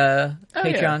with the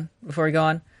Patreon before we go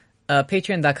on?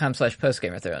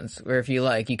 Patreon.com/postgameofthrones, where if you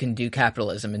like, you can do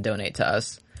capitalism and donate to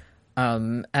us.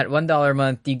 At $1 a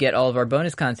month, you get all of our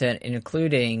bonus content,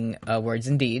 including Words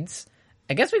and Deeds.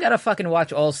 I guess we gotta fucking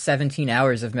watch all 17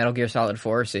 hours of Metal Gear Solid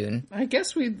 4 soon. I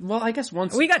guess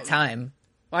once... We got time.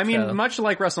 I mean, much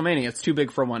like WrestleMania, it's too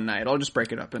big for one night. I'll just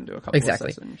break it up into a couple of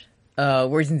sessions.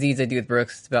 Words and Deeds I do with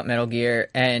Brooks, it's about Metal Gear,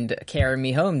 and Carry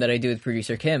Me Home that I do with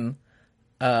producer Kim.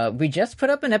 We just put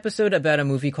up an episode about a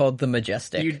movie called The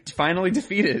Majestic. You finally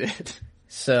defeated it.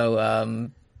 So,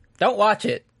 don't watch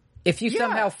it. If you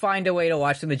somehow find a way to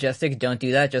watch The Majestic, don't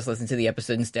do that. Just listen to the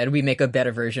episode instead. We make a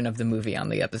better version of the movie on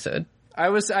the episode. I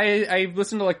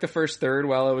listened to the first third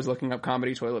while I was looking up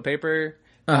comedy toilet paper.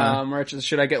 Where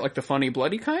should I get the funny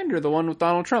bloody kind or the one with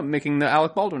Donald Trump making the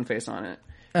Alec Baldwin face on it?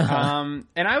 And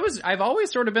I've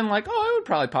always sort of been like, I would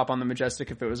probably pop on The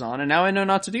Majestic if it was on, and now I know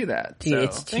not to do that. Dude,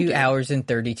 it's 2 hours and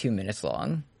 32 minutes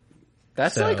long.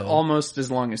 That's So- like almost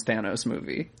as long as Thanos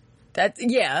movie.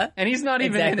 Yeah. And he's not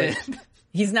even in Exactly. it.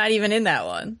 He's not even in that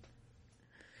one.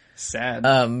 Sad.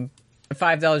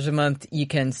 $5 a month, you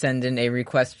can send in a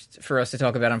request for us to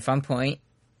talk about on Fun Point,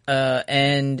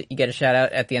 and you get a shout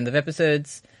out at the end of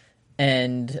episodes.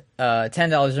 And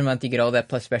 $10 a month, you get all that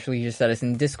plus special user status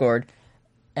in Discord,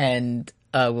 and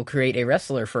we'll create a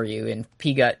wrestler for you in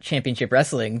PGOT Championship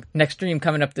Wrestling. Next stream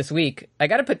coming up this week. I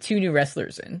got to put 2 new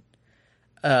wrestlers in.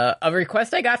 A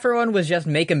request I got for one was just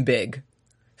make him big.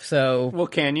 So well,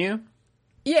 can you?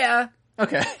 yeah,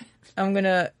 Okay. I'm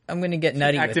gonna get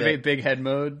nutty with it. Activate big head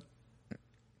mode.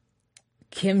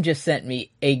 Kim just sent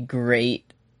me a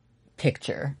great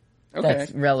picture Okay.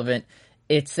 that's relevant.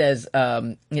 It says,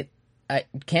 I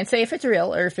can't say if it's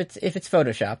real or if it's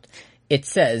photoshopped. It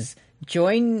says,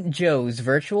 join Joe's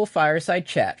virtual fireside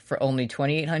chat for only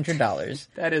 $2,800.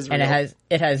 That is real. And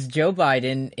it has Joe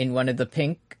Biden in one of the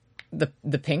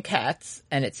pink hats,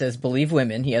 and it says "Believe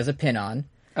Women." He has a pin on,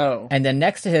 Oh. and then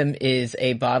next to him is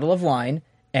a bottle of wine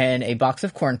and a box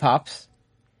of corn pops.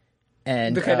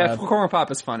 And Okay, that corn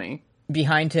pop is funny.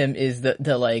 behind him is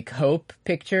the like hope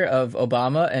picture of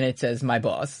Obama, and it says "My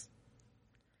boss."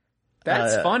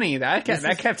 That's funny. That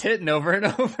kept hitting over and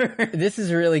over. This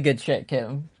is really good shit,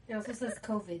 Kim. It also says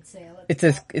COVID sale. It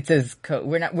says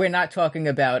we're not talking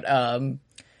about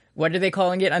what are they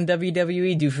calling it on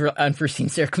WWE? Due for unforeseen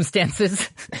circumstances.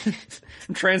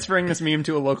 I'm transferring this meme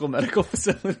to a local medical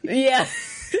facility. Yeah.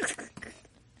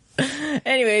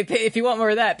 Anyway, if you want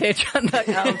more of that,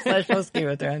 patreon.com/Most Game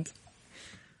of Thrones.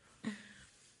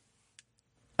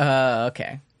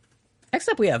 Okay. Next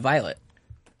up, we have Violet.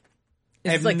 I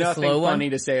have Is like the nothing slow funny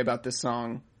one. to say about this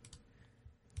song.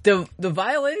 The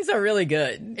violins are really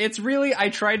good. It's really, I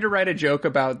tried to write a joke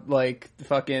about, like,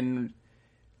 fucking,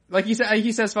 like he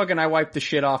says fucking, I wiped the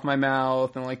shit off my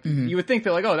mouth, and like, you would think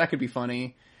that like, oh, that could be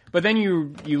funny. But then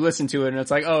you listen to it and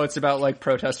it's like, oh, it's about like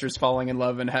protesters falling in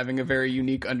love and having a very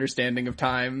unique understanding of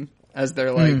time as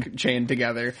they're like chained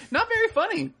together. Not very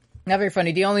funny. Not very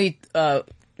funny. The only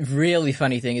really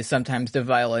funny thing is sometimes the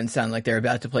violins sound like they're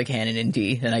about to play Canon in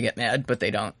D, and I get mad, but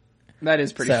they don't. That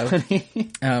is pretty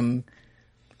funny.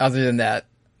 Other than that,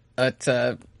 it's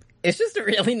just a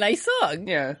really nice song.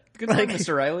 Yeah. Good song,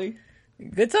 Mr. Riley.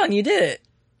 Good song, you did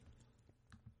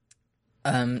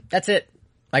it. That's it.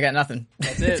 I got nothing.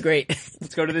 That's it. It's great.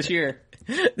 Let's go to this year.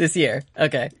 This year.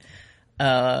 Okay.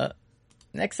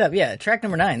 Next up, track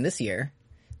number 9 this year.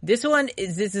 This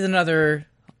is another,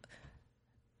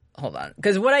 hold on.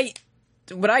 Cause what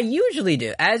I usually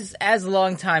do, as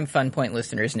longtime Fun Point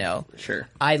listeners know, Sure.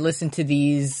 I listen to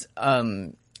these,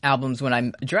 albums when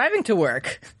I'm driving to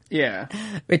work. Yeah.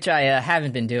 Which I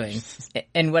haven't been doing.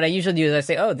 And what I usually do is I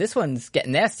say, oh, this one's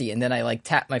getting nasty. And then I like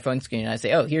tap my phone screen and I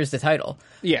say, oh, here's the title.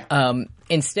 Yeah.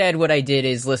 Instead, what I did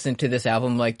is listen to this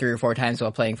album like 3 or 4 times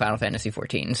while playing Final Fantasy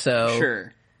XIV. So,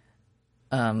 Sure.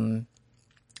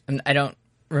 I don't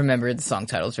remember the song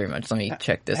titles very much. Let me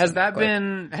check this. Has that quick.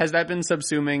 been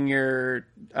subsuming your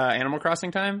Animal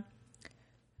Crossing time?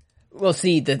 Well,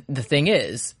 see, the thing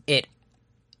is, it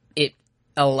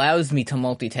allows me to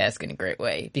multitask in a great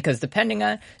way, because depending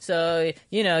on, so,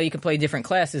 you know, you can play different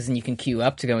classes and you can queue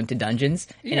up to go into dungeons.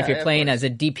 And if Yeah, you're playing as a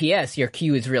DPS, your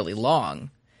queue is really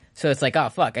long. So it's like, oh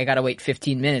fuck, I gotta wait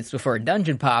 15 minutes before a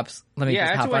dungeon pops. Let me Yeah, I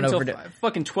just have hop to wait on until over to,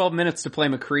 fucking 12 minutes to play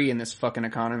McCree in this fucking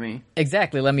economy.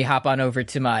 exactly, let me hop on over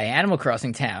to my Animal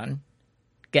Crossing town,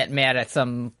 get mad at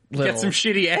some little, Get some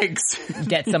shitty eggs.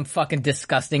 get some fucking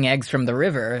disgusting eggs from the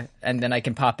river, and then I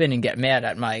can pop in and get mad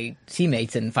at my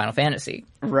teammates in Final Fantasy.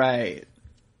 Right.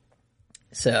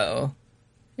 So,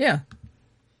 yeah.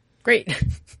 Great.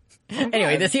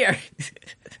 Anyway, this year.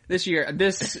 This year,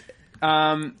 this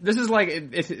is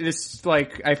like, this,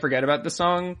 like, I forget about the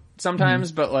song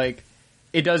sometimes, but like,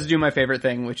 it does do my favorite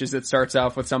thing, which is it starts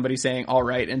off with somebody saying all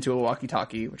right into a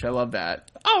walkie-talkie, which I love that.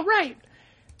 All right!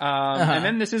 And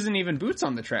then this isn't even Boots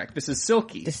on the track. This is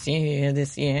Silky. This year.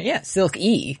 Yeah, Silk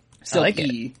E. I like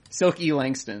it. Silk E.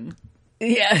 Langston.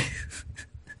 Yeah.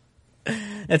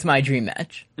 That's my dream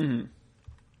match.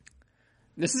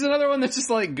 This is another one that's just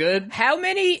like good. How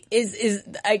many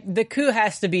the coup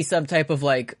has to be some type of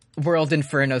like World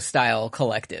Inferno style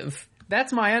collective.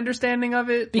 That's my understanding of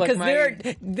it. Because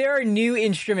like there are new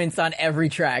instruments on every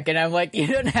track, and I'm like, you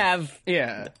don't have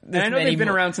yeah. And I know many they've been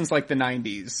more. around since like the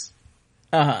 90s.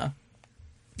 Uh-huh.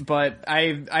 But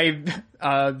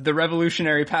the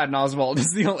revolutionary Patton Oswalt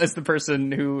is the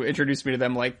person who introduced me to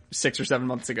them like 6 or 7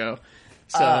 months ago.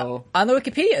 So On the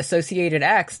Wikipedia, Associated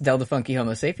Acts, Del the Funky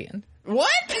Homo Sapien. what?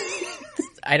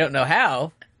 I don't know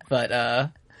how,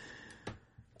 but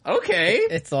Okay.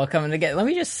 it's all coming together. Let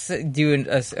me just do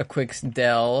a quick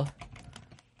Del.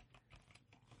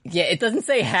 Yeah, it doesn't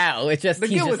say how. It's just The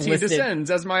he's guillotine just listed.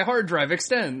 descends as my hard drive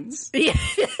extends. Yeah.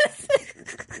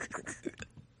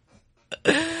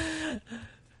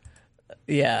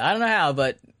 Yeah, I don't know how,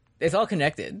 but it's all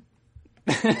connected.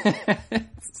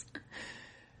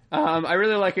 I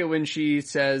really like it when she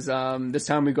says, this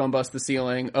time we go and bust the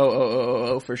ceiling.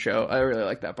 Oh, for show. I really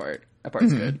like that part. That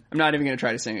part's good. I'm not even going to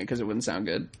try to sing it because it wouldn't sound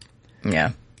good.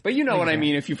 Yeah. But you know what I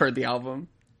mean if you've heard the album.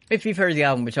 If you've heard the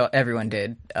album, which everyone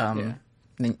did,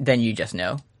 then you just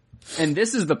know. And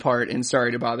this is the part in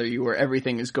Sorry to Bother You where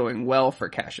everything is going well for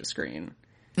Cassius Green.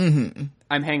 Mm-hmm.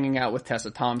 I'm hanging out with Tessa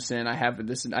Thompson. I have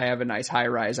a nice high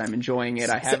rise. I'm enjoying it.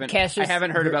 I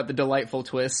haven't heard about the delightful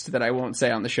twist that I won't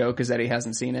say on the show because Eddie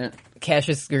hasn't seen it.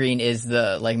 Cassius Green is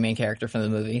the main character from the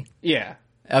movie. Yeah.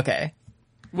 Okay.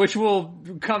 Which will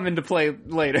come into play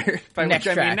later. By Next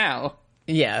which I track. mean now.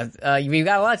 Yeah. We've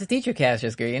got a lot to teach you,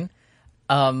 Cassius Green.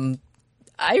 I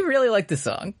really like this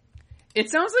song. It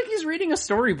sounds like he's reading a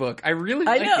storybook. I really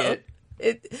like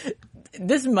it.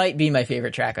 This might be my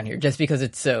favorite track on here, just because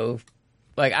it's so,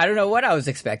 I don't know what I was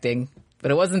expecting,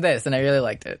 but it wasn't this, and I really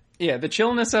liked it. Yeah, the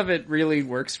chillness of it really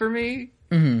works for me.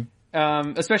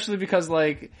 Mm-hmm. Especially because,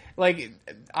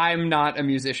 I'm not a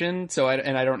musician, so I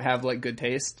don't have, good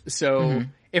taste. So,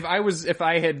 if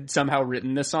I had somehow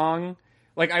written this song,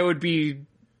 I would be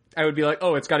like,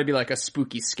 oh, it's gotta be a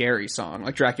spooky, scary song,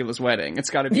 like Dracula's Wedding. It's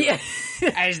gotta be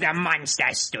As the monster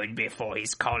stood before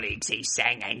his colleagues, he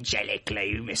sang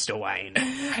angelically, Mr. Wayne.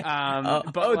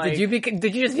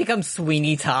 Did you just become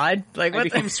Sweeney Todd? I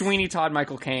became Sweeney Todd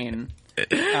Michael Caine.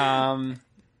 It's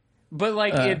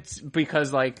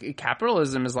because,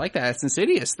 capitalism is like that. It's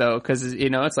insidious, though, because,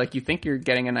 it's you think you're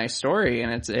getting a nice story,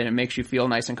 and it makes you feel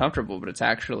nice and comfortable, but it's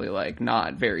actually,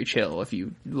 not very chill if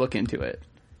you look into it.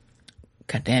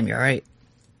 God damn, you're right.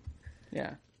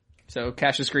 Yeah. So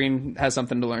Cassius Green has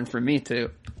something to learn from me, too.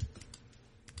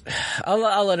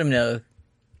 I'll let him know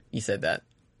you said that.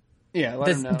 Yeah, let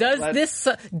him know.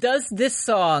 Does this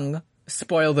song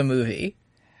spoil the movie?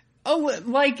 Oh,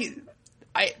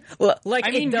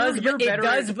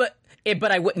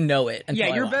 but I wouldn't know it.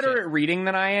 Yeah, you're better at reading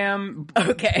than I am.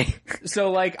 Okay.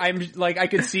 So I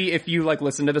could see if you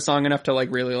listen to the song enough to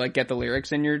really get the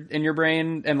lyrics in your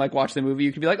brain and watch the movie,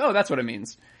 you could be like, oh, that's what it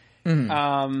means.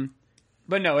 Mm-hmm.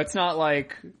 But no, it's not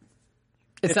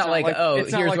it's not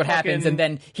here's what happens and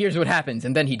then here's what happens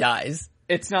and then he dies.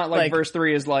 It's not verse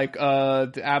 3 is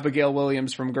Abigail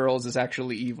Williams from Girls is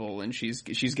actually evil and she's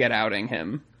get outing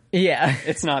him. Yeah.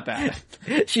 It's not that.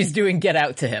 She's doing get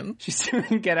out to him. She's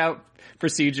doing get out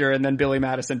procedure, and then Billy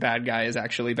Madison bad guy is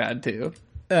actually bad too.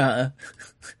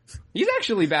 He's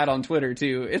actually bad on Twitter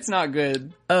too. It's not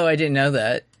good. Oh, I didn't know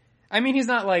that. I mean, he's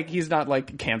not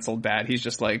canceled bad. He's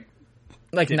just not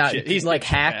shit. He's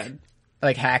hack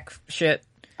bad. Hack shit.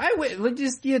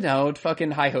 Just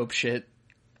fucking high hope shit.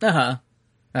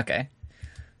 Okay.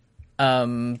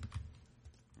 Do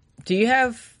you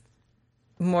have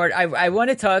more? I want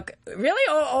to talk. Really,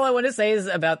 all I want to say is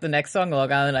about the next song,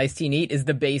 Long Island Iced Tea Neat. Is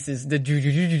the bass is the.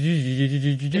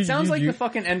 It sounds like the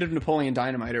fucking end of Napoleon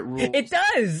Dynamite. It rules. It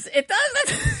does.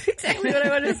 That's exactly what I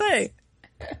wanted to say.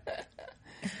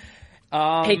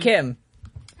 Hey Kim.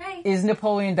 Hey. Is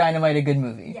Napoleon Dynamite a good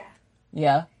movie? Yeah.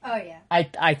 Yeah. Oh yeah.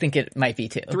 I think it might be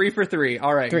too. 3 for 3.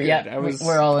 All right. 3. Good. Yeah.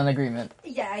 We're all in agreement.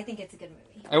 Yeah, I think it's a good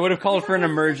movie. I would have called for an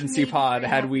emergency Maybe pod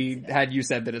had very you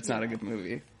said that it's not a good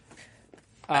movie.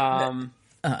 I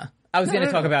was going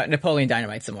to talk about Napoleon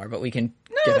Dynamite some more, but we can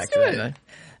get back to that.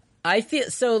 I feel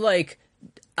so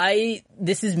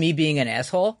this is me being an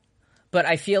asshole, but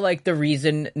I feel like the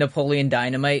reason Napoleon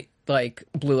Dynamite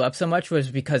blew up so much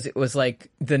was because it was the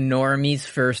normies'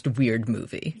 first weird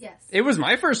movie. Yes. It was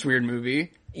my first weird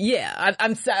movie. Yeah,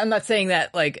 I'm not saying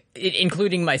that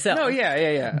including myself. No,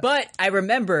 yeah. But I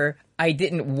remember I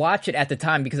didn't watch it at the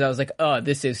time because I was like, oh,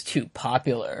 this is too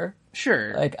popular.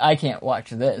 Sure. I can't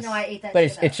watch this. No, I ate that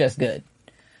but shit it's just good.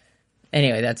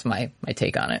 Anyway, that's my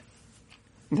take on it.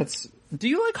 Do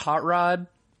you like Hot Rod?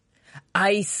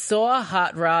 I saw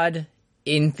Hot Rod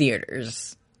in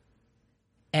theaters.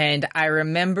 And I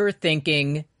remember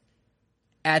thinking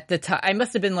at the time, I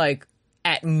must have been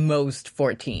at most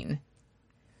 14.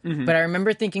 Mm-hmm. But I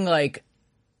remember thinking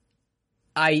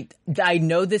I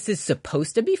know this is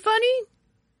supposed to be funny.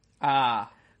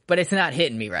 But it's not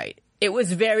hitting me right. It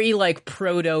was very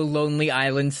proto Lonely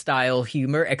Island style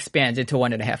humor expanded to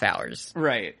 1.5 hours.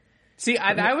 Right. See,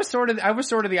 I was sort of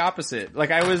the opposite.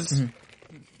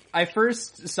 I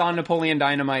first saw Napoleon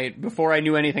Dynamite before I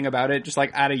knew anything about it, just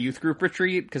at a youth group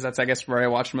retreat, because that's I guess where I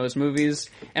watched most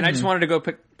movies. And I just wanted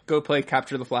to go play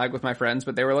Capture the Flag with my friends,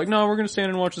 but they were like, "No, we're going to stand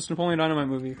and watch this Napoleon Dynamite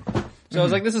movie." So I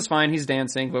was like, "This is fine. He's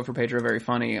dancing. Vote for Pedro. Very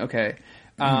funny. Okay."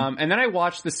 And then I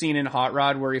watched the scene in Hot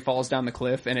Rod where he falls down the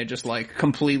cliff, and it just like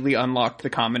completely unlocked the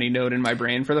comedy node in my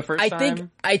brain for the first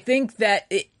time. I think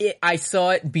that I saw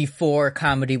it before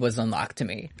comedy was unlocked to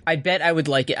me. I bet I would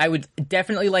like it. I would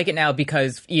definitely like it now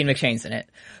because Ian McShane's in it.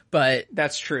 But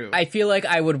that's true. I feel like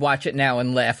I would watch it now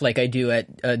and laugh like I do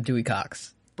at Dewey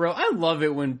Cox. Bro, I love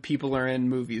it when people are in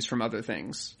movies from other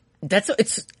things.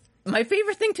 It's my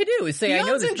favorite thing to do is say Theon's I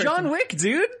know this in person. John Wick,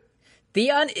 dude.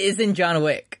 Theon is in John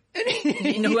Wick.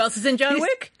 You know who else is in John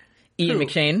Wick? Ian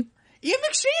McShane. Ian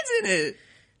McShane's in it.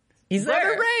 He's Brother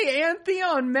there. Ray and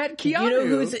Theon met Keanu. You know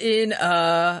who's in,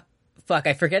 fuck,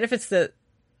 I forget if it's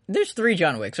there's 3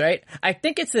 John Wicks, right? I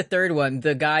think it's the third one.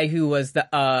 The guy who was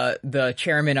the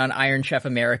chairman on Iron Chef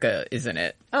America is in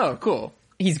it. Oh, cool.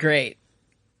 He's great.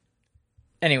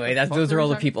 Anyway, those are all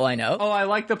the people I know. Oh, I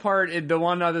like the part, the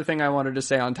one other thing I wanted to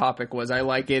say on topic was I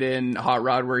like it in Hot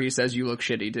Rod where he says, "You look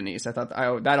shitty, Denise." I thought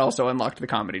that also unlocked the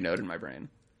comedy node in my brain.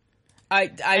 I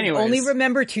only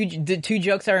remember the 2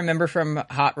 jokes I remember from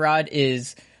Hot Rod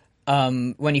is,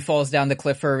 when he falls down the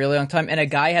cliff for a really long time and a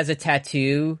guy has a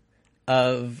tattoo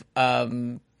of,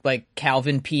 like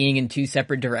Calvin peeing in 2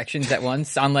 separate directions at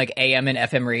once on like AM and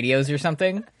FM radios or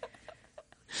something.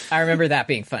 I remember that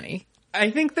being funny. I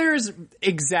think there's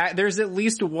at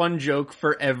least one joke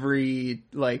for every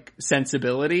like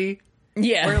sensibility.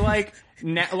 Yeah. Where like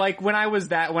like when I was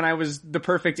the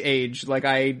perfect age, like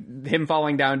him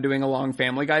falling down doing a long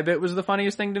Family Guy bit was the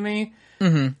funniest thing to me.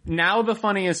 Mm-hmm. Now the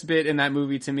funniest bit in that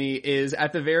movie to me is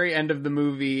at the very end of the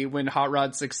movie when Hot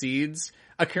Rod succeeds,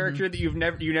 a character that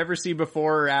you never see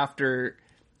before or after.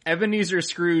 Ebenezer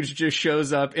Scrooge just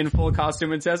shows up in full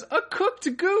costume and says, "A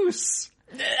cooked goose."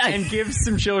 And gives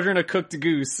some children a cooked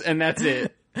goose, and that's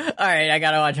it. All right, I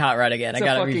gotta watch Hot Rod again. It's I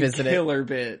gotta a revisit it. Killer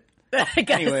bit. I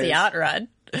gotta see Hot Rod.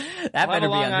 That better be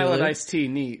Long on Island Hulu. iced tea,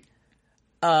 neat.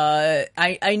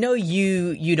 I know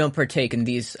you don't partake in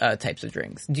these types of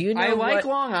drinks. Do you know? I like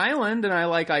Long Island and I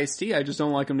like iced tea. I just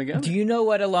don't like them together. Do you know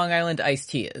what a Long Island iced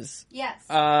tea is? Yes.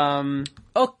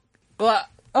 Oh, well,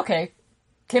 okay.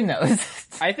 Kim knows.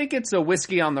 I think it's a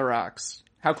whiskey on the rocks.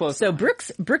 How close? So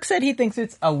Brooks said he thinks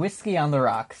it's a whiskey on the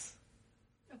rocks.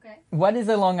 Okay. What is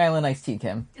a Long Island iced tea,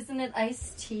 Kim? Isn't it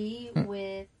iced tea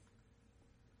with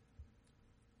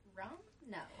rum?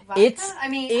 No. Vodka?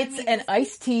 It's an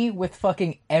iced tea with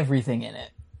fucking everything in it.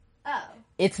 Oh.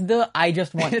 It's the I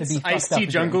just want to be fucked iced up tea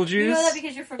jungle drink. juice. You know that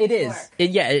because you're from It New is.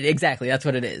 York. Exactly. That's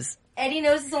what it is. Eddie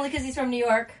knows it's only because he's from New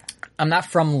York. I'm not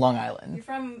from Long Island.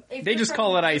 They just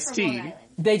call it iced tea.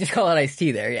 They just call it iced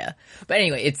tea there, yeah. But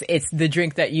anyway, it's the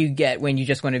drink that you get when you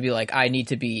just want to be like, I need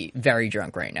to be very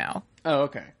drunk right now. Oh,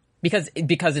 okay. Because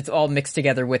it's all mixed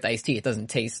together with iced tea. It doesn't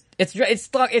taste. It's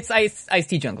iced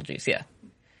tea jungle juice, yeah.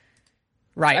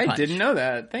 Riot Punch. I didn't know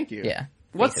that. Thank you. Yeah.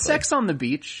 What's basically. Sex on the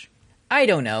Beach? I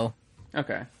don't know.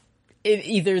 Okay.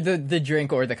 Either the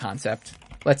drink or the concept.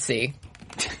 Let's see.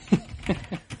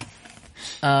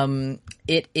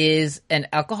 It is an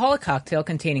alcoholic cocktail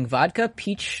containing vodka,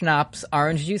 peach schnapps,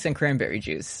 orange juice, and cranberry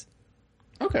juice.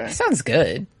 Okay. Sounds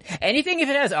good. Anything if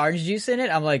it has orange juice in it,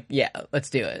 I'm like, yeah, let's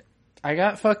do it. I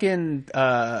got fucking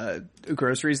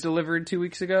groceries delivered 2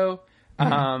 weeks ago.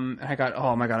 And I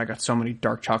got so many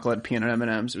dark chocolate peanut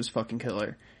M&Ms. It was fucking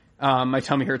killer. My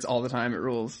tummy hurts all the time. It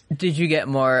rules. Did you get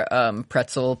more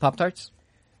pretzel Pop-Tarts?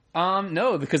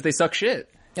 No, because they suck shit.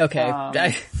 Okay.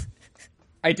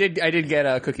 I did get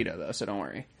a cookie dough though, so don't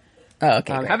worry. Oh,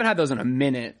 okay. Great. Haven't had those in a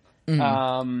minute.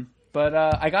 But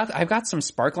I've got some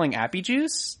sparkling appy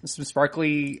juice, some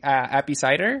sparkly appy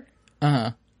cider.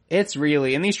 Uh-huh. It's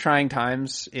really, in these trying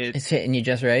times, it's hitting you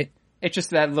just right. It's just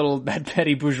that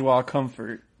petty bourgeois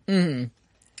comfort. Mm-hmm.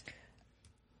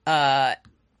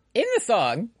 In the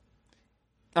song,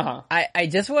 I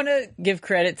just want to give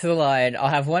credit to the line, I'll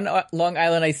have one Long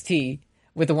Island iced tea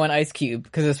with the one ice cube,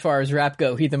 because as far as rap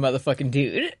go, he the motherfucking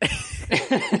dude.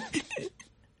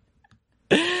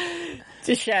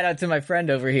 Just shout out to my friend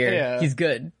over here. Yeah. He's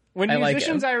good. When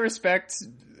musicians I respect,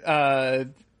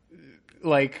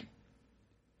 like,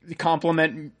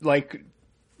 compliment, like,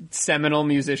 seminal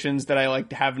musicians that I like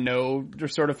to have no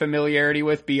sort of familiarity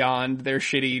with beyond their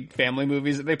shitty family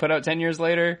movies that they put out 10 years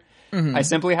later, I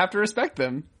simply have to respect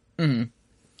them.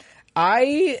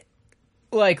 I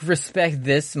like respect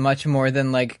this much more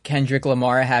than like Kendrick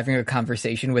Lamar having a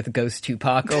conversation with Ghost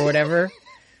Tupac or whatever.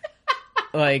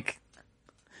 I'm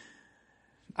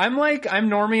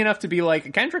normie enough to be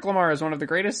like, Kendrick Lamar is one of the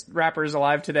greatest rappers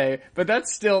alive today, but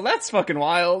that's fucking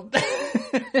wild.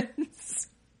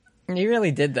 He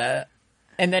really did that.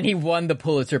 And then he won the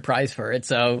Pulitzer Prize for it,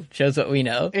 so shows what we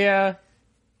know. Yeah.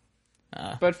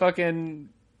 But fucking,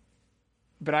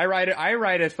 But I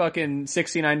write a fucking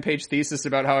 69-page thesis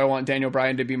about how I want Daniel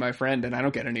Bryan to be my friend, and I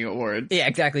don't get any awards. Yeah,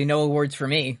 exactly. No awards for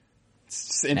me.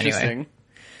 It's interesting.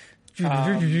 It's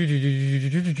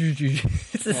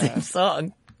the same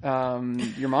song.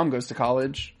 Your mom goes to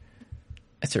college.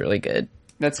 That's really good.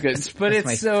 That's good. But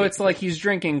that's it's like he's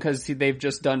drinking because they've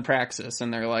just done praxis,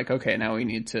 and they're like, okay, now we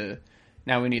need to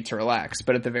relax.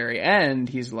 But at the very end,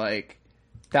 he's like,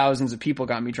 thousands of people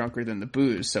got me drunker than the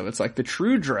booze. So it's like the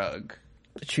true drug.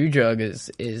 The true drug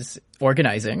is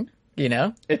organizing. You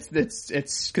know, it's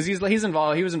because he was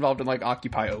involved in like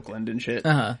Occupy Oakland and shit.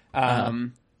 And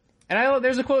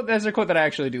there's a quote that I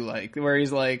actually do like, where he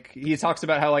talks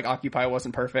about how like Occupy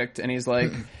wasn't perfect, and he's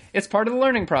like, it's part of the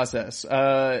learning process.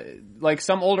 Like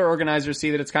some older organizers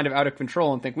see that it's kind of out of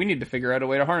control and think we need to figure out a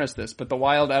way to harness this, but the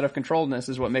wild out of controlledness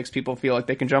is what makes people feel like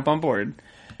they can jump on board.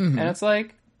 And it's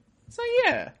like,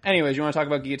 yeah. Anyways, you want to talk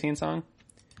about Guillotine Song?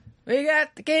 We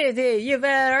got the guillotine, you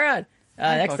better run.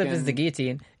 Next up is the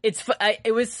guillotine.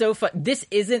 It was so fun. This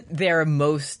isn't their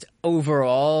most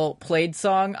overall played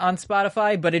song on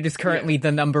Spotify, but it is currently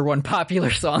the number one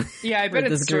popular song. Yeah, I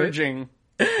bet it's surging.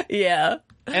 Yeah.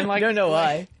 And like, I don't know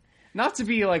why. Not to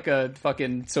be like a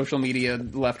fucking social media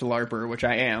left larper, which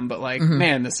I am, but like,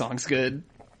 man, this song's good.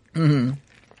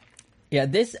 Yeah,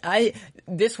 this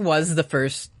was the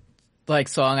first like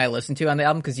song I listened to on the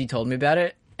album because you told me about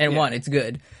it. And one, it's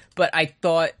good. But I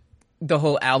thought the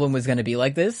whole album was going to be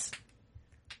like this.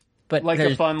 But like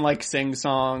a fun, like, sing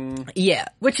song. Yeah,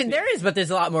 which there is, but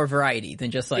there's a lot more variety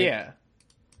than just like,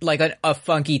 like a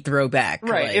funky throwback.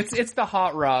 Right, like, it's the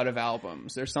hot rod of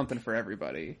albums. There's something for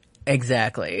everybody.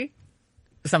 Exactly.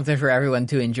 Something for everyone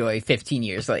to enjoy 15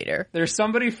 years later. There's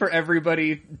somebody for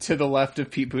everybody to the left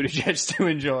of Pete Buttigieg to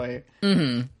enjoy.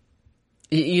 Mm-hmm.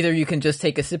 Either you can just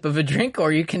take a sip of a drink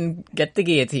or you can get the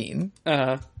guillotine.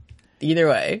 Either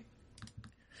way.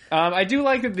 I do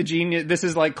like that this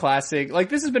is like classic, like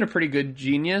this has been a pretty good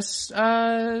Genius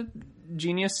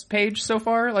page so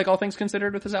far, like all things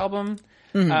considered with this album.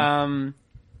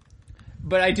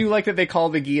 But I do like that they call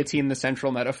the guillotine the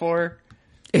central metaphor.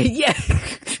 Yeah.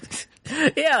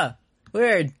 Yeah.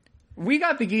 Weird. We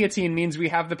got the guillotine means we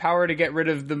have the power to get rid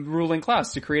of the ruling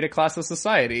class, to create a classless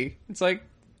society. It's like,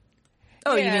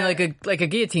 oh, you mean like a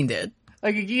guillotine did?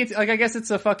 Like a guillotine, like I guess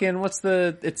it's a fucking,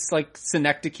 it's like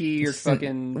synecdoche or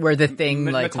fucking where the thing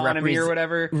like metonymy or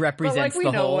whatever represents but,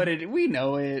 like, the whole. We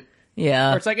know it.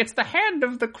 Yeah. Or it's like it's the hand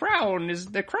of the crown.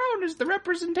 The crown is the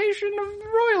representation of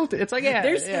royalty. It's like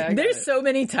there's so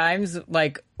many times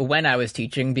like when I was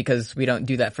teaching, because we don't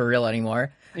do that for real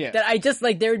anymore. Yeah. That I just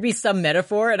like there would be some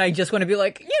metaphor and I just want to be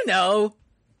like, you know,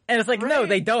 and it's like no,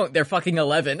 they don't. They're fucking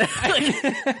 11.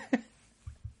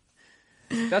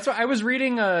 That's why I was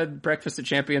reading Breakfast at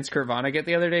Champions, Kurt Vonnegut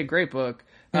the other day. Great book.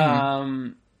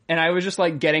 And I was just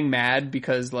like getting mad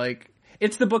because like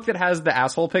it's the book that has the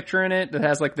asshole picture in it, that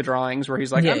has like the drawings where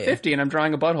he's like, I'm 50 and I'm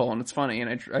drawing a butthole and it's funny,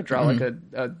 and I draw like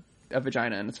a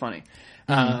vagina and it's funny.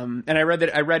 And I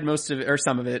read most of it or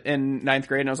some of it in ninth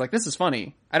grade and I was like, this is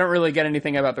funny. I don't really get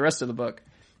anything about the rest of the book.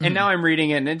 And now I'm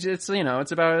reading it and it's you know,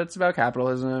 it's about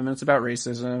capitalism and it's about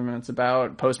racism and it's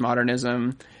about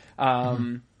postmodernism.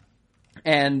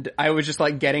 And I was just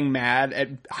like getting mad at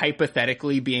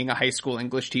hypothetically being a high school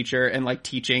English teacher and like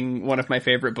teaching one of my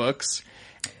favorite books,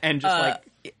 and just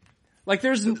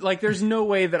there's no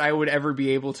way that I would ever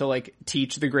be able to like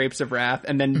teach The Grapes of Wrath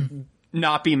and then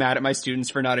not be mad at my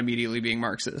students for not immediately being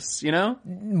Marxists, you know?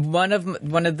 One of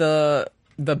the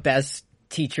best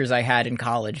teachers I had in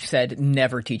college said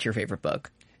never teach your favorite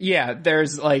book. Yeah,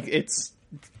 there's like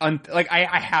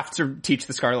I have to teach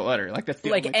the Scarlet Letter. Like that's the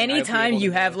like anytime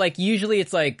you have like usually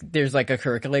it's like there's like a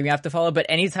curriculum you have to follow, but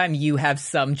anytime you have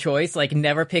some choice, like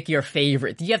never pick your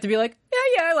favorite. You have to be like,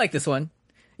 yeah, I like this one.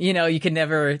 You know, you can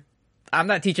never. I'm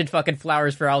not teaching fucking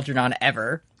Flowers for Algernon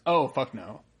ever. Oh fuck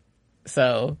no.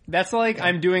 So that's like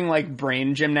I'm doing like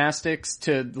brain gymnastics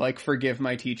to like forgive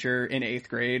my teacher in 8th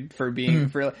grade for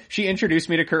being she introduced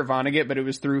me to Kurt Vonnegut, but it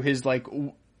was through his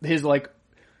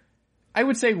I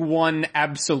would say one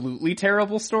absolutely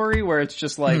terrible story where it's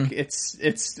just like,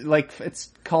 it's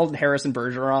called Harrison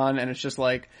Bergeron, and it's just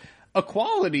like,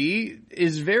 equality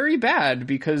is very bad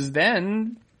because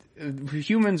then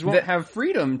humans won't have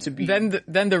freedom to be.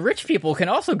 Then the rich people can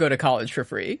also go to college for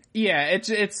free. Yeah,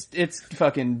 it's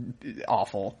fucking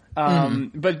awful.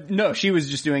 But no, she was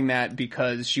just doing that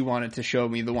because she wanted to show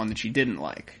me the one that she didn't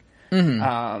like.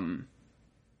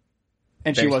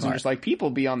 And Very she wasn't smart. just like,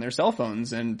 people be on their cell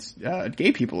phones and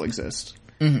gay people exist.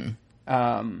 Not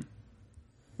a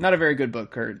very good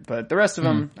book, Kurt, but the rest of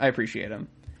them, I appreciate them.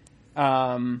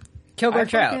 Kilgore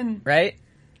Trout, right?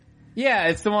 Yeah,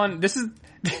 it's the one. This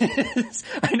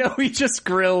I know we just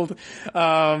grilled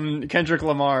Kendrick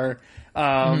Lamar,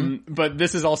 but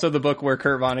this is also the book where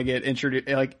Kurt Vonnegut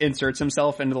inserts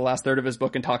himself into the last third of his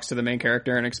book and talks to the main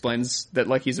character and explains that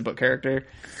like he's a book character.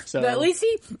 So But at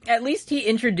least he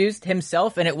introduced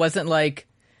himself, and it wasn't like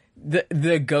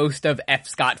the ghost of F.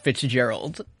 Scott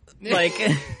Fitzgerald. Like,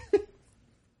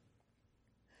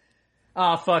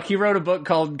 oh fuck, he wrote a book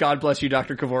called God Bless You,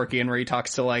 Dr. Kevorkian, where he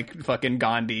talks to like fucking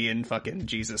Gandhi and fucking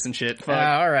Jesus and shit. Fuck.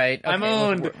 all right, okay,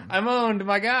 I'm owned,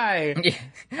 my guy.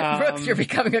 Brooks, you're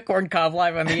becoming a corn cob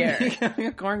live on the air. Becoming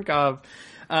a corn cob.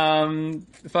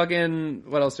 Fucking,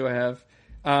 what else do I have?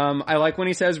 I like when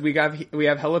he says we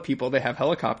have hella people, they have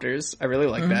helicopters. I really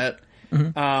like that.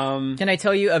 Can I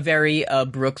tell you a very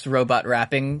Brooks robot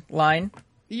rapping line?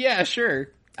 Yeah, sure.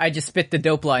 I just spit the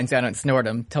dope lines out and snort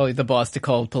them. Tell the boss to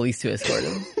call police to escort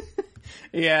him.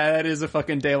 Yeah, that is a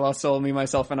fucking De La Soul, Me,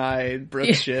 Myself, and I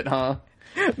Brooks shit, huh?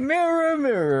 Mirror,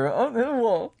 mirror on the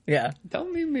wall. Yeah. Tell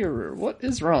me, mirror, what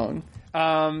is wrong?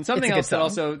 Something else that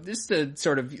also, just to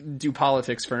sort of do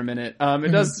politics for a minute,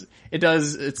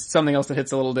 it's something else that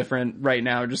hits a little different right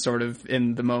now, just sort of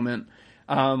in the moment.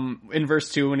 In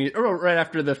verse 2, right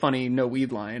after the funny no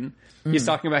weed line, he's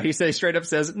talking about, he straight up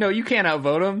says, no, you can't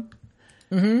outvote him.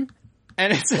 Mm-hmm.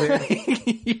 And it's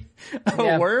like,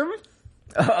 a worm?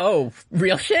 Oh,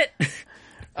 real shit?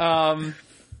 But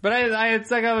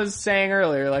it's like I was saying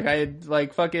earlier,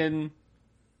 like fucking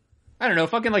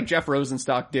like Jeff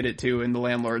Rosenstock did it too in the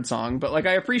Landlord song, but like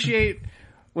I appreciate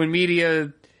when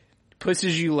media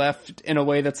pushes you left in a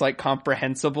way that's like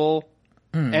comprehensible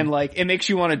and like it makes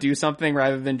you want to do something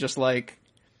rather than just like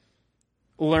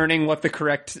learning what the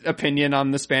correct opinion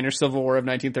on the Spanish Civil War of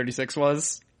 1936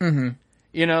 was. Mm-hmm.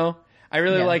 You know? I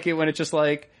really like it when it's just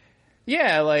like,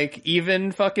 yeah, like,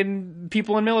 even fucking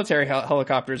people in military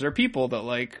helicopters are people that,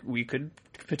 like, we could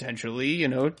potentially, you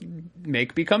know,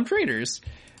 make become traitors,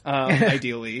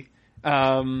 ideally.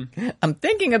 I'm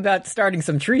thinking about starting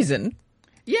some treason.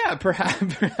 Yeah,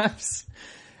 perhaps.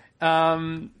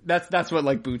 That's what,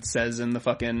 like, Boots says in the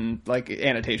fucking, like,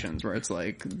 annotations, where it's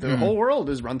like, the whole world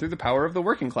is run through the power of the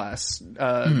working class.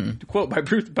 Quote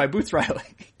by Boots Riley.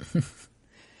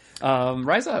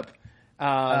 Rise up.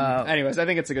 Anyways, I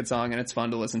think it's a good song and it's fun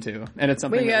to listen to, and it's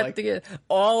something that, like,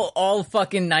 all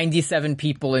fucking 97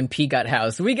 people in Peagot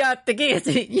House. We got the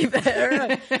guillotine. You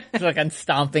better. It's like I'm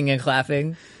stomping and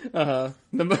clapping. The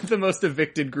most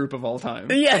evicted group of all time.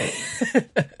 Yeah.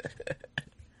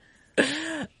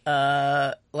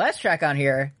 Last track on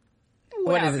here.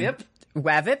 What is it?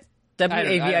 WAVIP?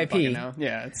 W-A-V-I-P.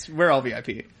 Yeah, we're all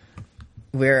VIP.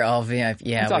 We're all VIP.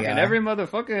 Yeah, I'm talking we are. Every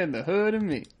motherfucker in the hood and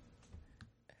me.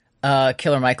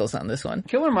 Killer Michael's on this one.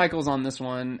 Killer Michael's on this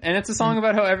one, and it's a song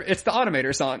about how it's the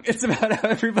Automator song. It's about how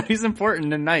everybody's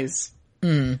important and nice.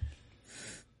 Let's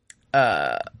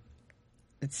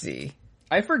see.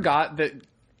 I forgot that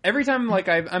every time, like,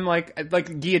 I'm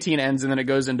like Guillotine ends and then it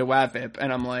goes into WAVIP,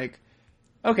 and I'm like,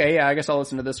 okay, yeah, I guess I'll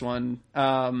listen to this one.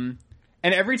 And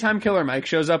every time Killer Mike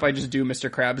shows up, I just do Mr.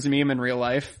 Krabs meme in real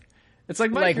life. It's like,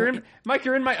 Mike, you're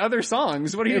in my other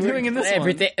songs. What are you doing in this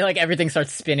one? Like, everything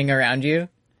starts spinning around you.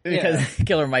 Because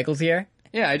Killer Michael's here?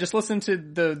 Yeah, I just listened to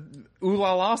the Ooh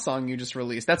La La song you just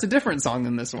released. That's a different song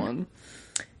than this one.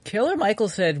 Killer Michael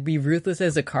said, we ruthless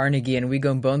as a Carnegie and we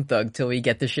go bone thug till we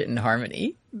get the shit in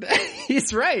harmony.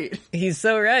 He's right. He's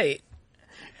so right.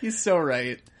 He's so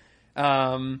right.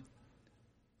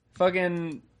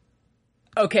 Fucking...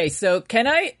 Okay, so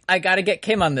I gotta get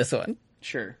Kim on this one.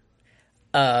 Sure.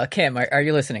 Kim, are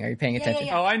you listening? Are you paying attention?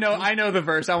 Yeah. Oh, I know the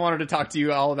verse. I wanted to talk to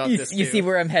you all about this. You see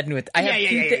where I'm heading with. I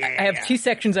have two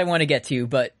sections I want to get to,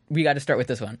 but we got to start with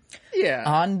this one. Yeah.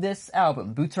 On this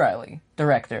album, Boots Riley,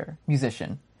 director,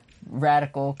 musician,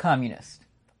 radical communist.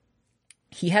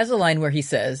 He has a line where he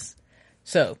says,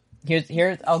 "So here's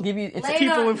I'll give you it's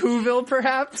People of Whoville,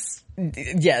 perhaps."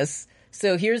 Yes.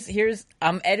 So here's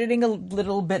I'm editing a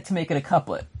little bit to make it a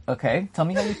couplet. Okay, tell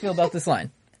me how you feel about this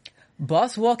line.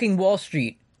 Boss walking Wall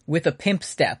Street with a pimp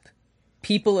step.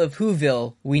 People of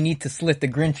Whoville, we need to slit the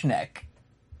Grinch neck.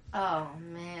 Oh,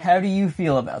 man. How do you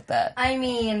feel about that? I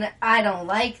mean, I don't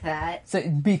like that. So,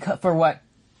 for what?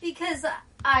 Because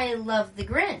I love the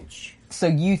Grinch. So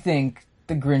you think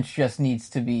the Grinch just needs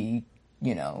to be,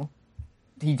 you know,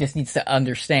 he just needs to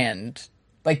understand.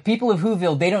 Like, people of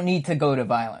Whoville, they don't need to go to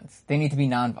violence. They need to be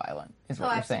nonviolent, is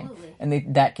what you're saying.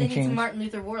 And that can change. They need Martin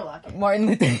Luther Warlock. Martin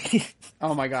Luther.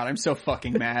 Oh my god, I'm so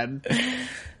fucking mad.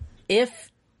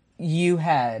 If you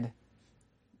had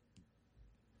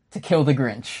to kill the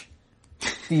Grinch,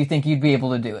 do you think you'd be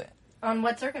able to do it? On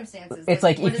what circumstances? It's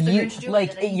like if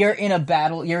you're in a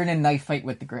battle, you're in a knife fight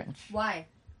with the Grinch. Why?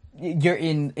 You're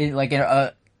in like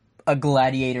a a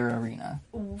gladiator arena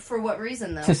For what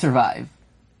reason, though? to survive.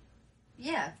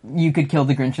 Yeah. You could kill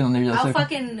the Grinch and then there's I'll also...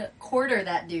 fucking quarter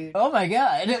that dude. Oh my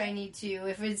god. If I need to.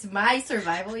 If it's my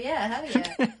survival, yeah, hell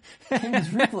yeah. Kim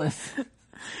is ruthless.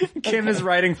 Kim is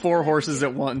riding 4 horses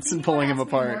at once and pulling him Ask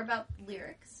me more apart. about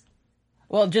lyrics.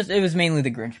 Well, it was mainly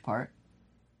the Grinch part.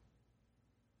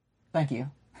 Thank you.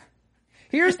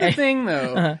 Here's the thing,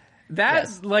 though.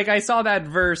 That's, Yes. like, I saw that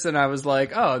verse and I was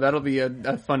like, oh, that'll be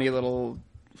a funny little...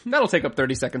 That'll take up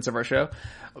 30 seconds of our show.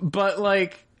 But,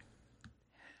 like...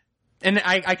 And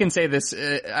I can say this,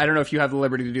 I don't know if you have the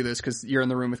liberty to do this because you're in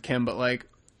the room with Kim, but, like...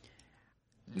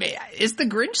 Is the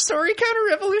Grinch story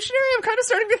counter-revolutionary? I'm kind of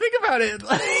starting to think about it.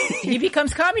 He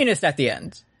becomes communist at the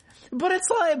end. But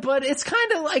it's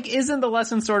kind of like, isn't the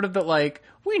lesson sort of that, like,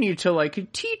 we need to,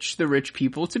 like, teach the rich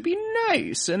people to be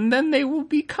nice, and then they will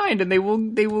be kind, and they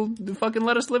will fucking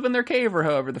let us live in their cave, or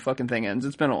however the fucking thing ends.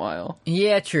 It's been a while.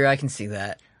 Yeah, true. I can see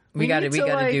that. We gotta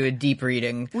do a deep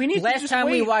reading. We need to last just time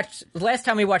we wait. watched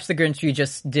the Grinch, we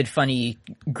just did funny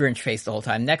Grinch face the whole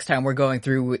time. Next time we're going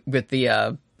through with the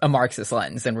a Marxist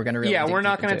lens, and we're gonna really Yeah, we're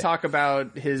not going to talk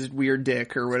about his weird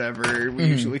dick or whatever we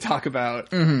usually talk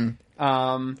about.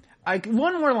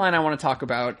 One more line I want to talk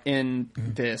about in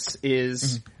this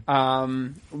is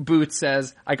Boots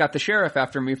says, I got the sheriff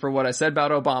after me for what I said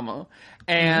about Obama.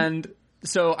 And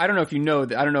so I don't know if you know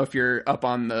that, I don't know if you're up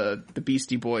on the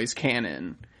Beastie Boys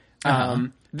canon.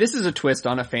 This is a twist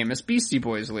on a famous Beastie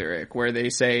Boys lyric where they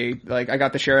say, like, I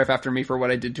got the sheriff after me for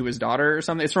what I did to his daughter or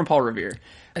something. It's from Paul Revere.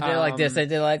 I did like this, I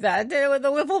did like that, I did it with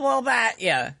the whipple ball bat.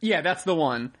 Yeah. Yeah, that's the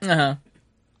one. Uh-huh.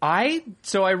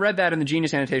 So I read that in the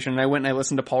Genius Annotation and I went and I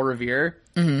listened to Paul Revere.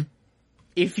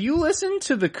 If you listen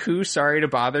to the Coup, Sorry to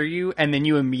Bother You, and then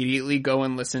you immediately go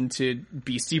and listen to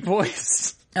Beastie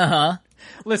Boys. Uh-huh.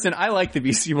 Listen, I like the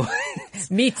Beastie Boys.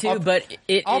 Me too, but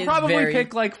I'll probably very...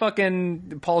 pick like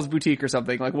fucking Paul's Boutique or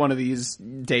something, like one of these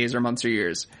days or months or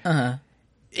years. Uh-huh.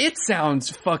 It sounds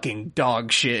fucking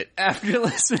dog shit after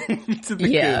listening to the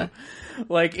Coup.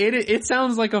 Like, it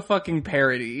sounds like a fucking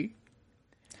parody.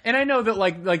 And I know that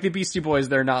like the Beastie Boys,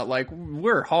 they're not like,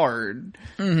 we're hard.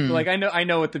 Like, I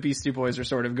know what the Beastie Boys are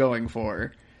sort of going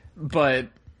for. But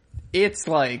it's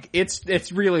like,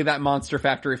 it's really that Monster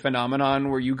Factory phenomenon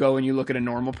where you go and you look at a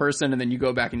normal person and then you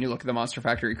go back and you look at the Monster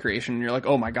Factory creation and you're like,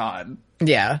 oh my god.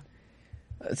 Yeah.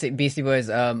 Let's see, Beastie Boys,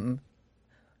 when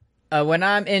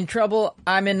I'm in trouble,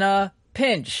 I'm in a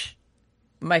pinch.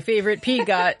 My favorite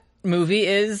Peagot movie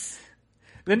is...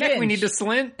 The neck we Pinch. need to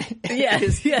slint Yes,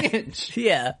 is Pinch.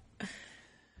 Yeah.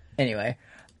 Anyway,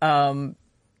 I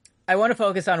want to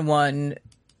focus on one...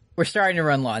 We're starting to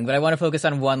run long, but I want to focus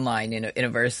on one line in a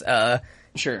verse.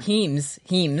 Sure. Heems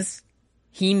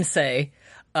say,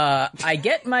 I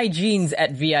get my jeans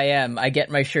at VIM, I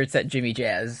get my shirts at Jimmy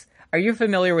Jazz. Are you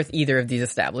familiar with either of these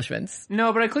establishments?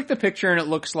 No, but I clicked the picture and it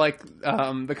looks like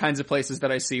the kinds of places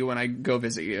that I see when I go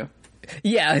visit you.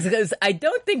 Yeah, because I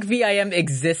don't think VIM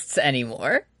exists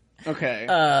anymore. Okay.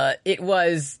 It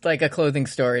was like a clothing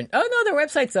store. And, oh no, their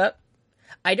website's up.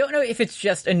 I don't know if it's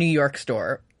just a New York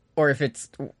store or if it's...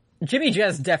 Jimmy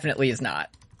Jazz definitely is not.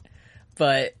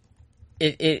 But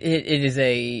it is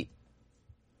a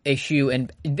shoe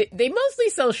and... They mostly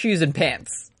sell shoes and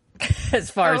pants, as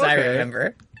far as I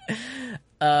remember.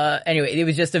 Anyway, it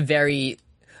was just a very...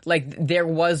 Like, there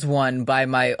was one by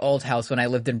my old house when I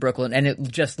lived in Brooklyn, and it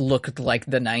just looked like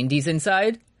the 90s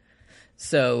inside.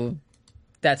 So,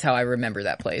 that's how I remember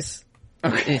that place.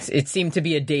 Okay. It seemed to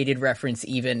be a dated reference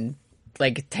even,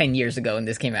 like, 10 years ago when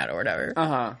this came out or whatever.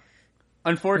 Uh-huh.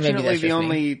 Unfortunately, Maybe that's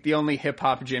the only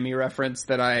hip-hop Jimmy reference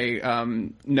that I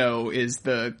know is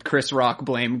the Chris Rock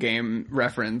Blame Game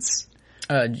reference.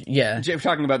 Yeah.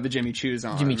 Talking about the Jimmy Choos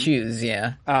on. Jimmy Choos,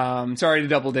 yeah. Sorry to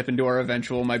double dip into our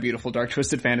eventual My Beautiful Dark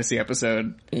Twisted Fantasy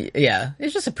episode. Yeah.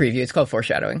 It's just a preview. It's called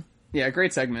Foreshadowing. Yeah,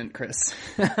 great segment, Chris.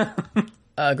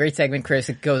 Great segment, Chris.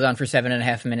 It goes on for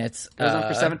 7.5 minutes. Goes on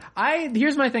for 7.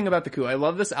 Here's my thing about the Coup. I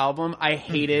love this album. I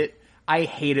hate it. I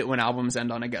hate it when albums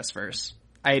end on a guest verse.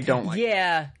 I don't like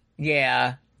it.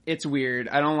 Yeah. It's weird.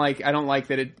 I don't like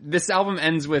that this album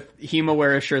ends with Hema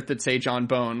wear a shirt that say John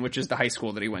Bone, which is the high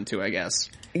school that he went to, I guess.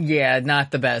 Yeah, not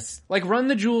the best. Like, Run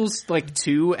the Jewels, like,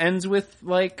 2 ends with,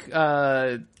 like,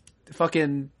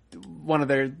 fucking one of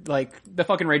their, like, the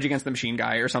fucking Rage Against the Machine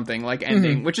guy or something, like,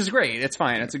 ending, which is great. It's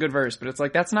fine. It's a good verse, but it's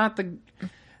like, that's not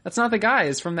the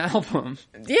guys from the album.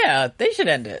 Yeah, they should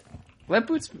end it. Let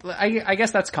Boots, I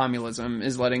guess that's communism,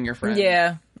 is letting your friend.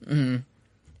 Yeah. Mm-hmm.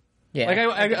 Yeah.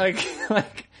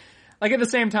 Like, at the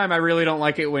same time, I really don't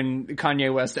like it when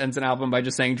Kanye West ends an album by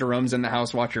just saying, Jerome's in the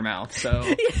house, watch your mouth. So,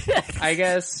 I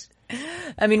guess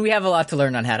I mean, we have a lot to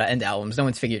learn on how to end albums. No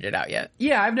one's figured it out yet.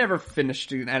 Yeah, I've never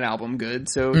finished an album good,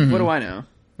 so what do I know?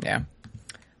 Yeah.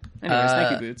 Anyways,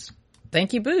 thank you, Boots.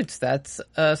 Thank you, Boots. That's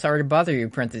Sorry to Bother You,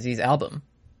 parentheses, album.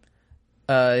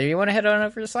 You want to head on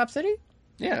over to Slap City?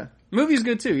 Yeah. Movie's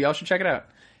good, too. Y'all should check it out.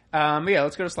 But yeah,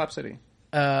 let's go to Slap City.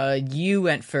 You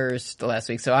went first last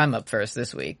week, so I'm up first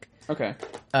this week. Okay.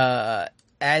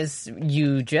 As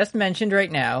you just mentioned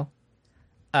right now,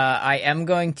 I am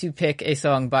going to pick a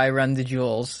song by Run the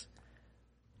Jewels,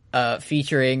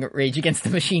 featuring Rage Against the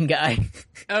Machine Guy.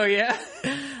 Oh, yeah?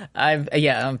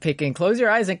 I'm picking Close Your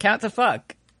Eyes and Count to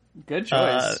Fuck. Good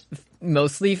choice.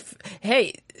 Mostly,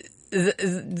 hey, Zach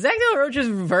De La Rocha's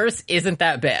verse isn't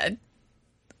that bad.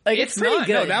 Like, it's pretty not,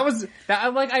 good. No,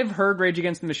 like, I've heard Rage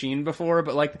Against the Machine before,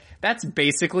 but, like, that's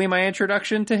basically my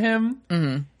introduction to him.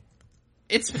 Mm-hmm.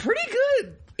 It's pretty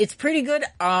good. It's pretty good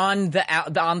on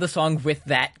the song with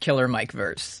that Killer Mike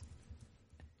verse.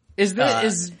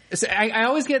 I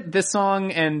always get this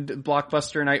song and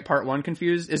Blockbuster Night Part 1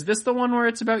 confused. Is this the one where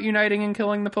it's about uniting and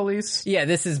killing the police? Yeah,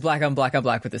 this is Black on Black on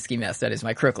Black with the ski mask. That is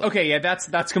my crooklet. Okay, yeah,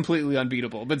 that's completely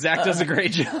unbeatable, but Zach does a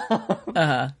great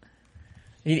job.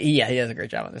 He does a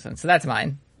great job on this one. So that's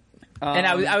mine. And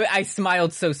I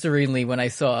smiled so serenely when I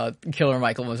saw Killer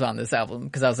Michael was on this album,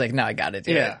 because I was like, no, I gotta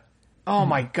do it. Oh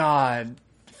my god.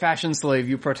 Fashion slave,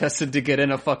 you protested to get in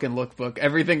a fucking lookbook.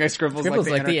 Everything I scribble is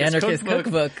like the anarchist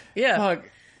cookbook. Yeah. Fuck.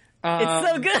 It's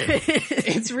so good.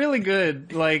 It's really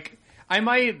good. Like, I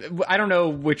don't know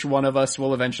which one of us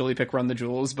will eventually pick Run the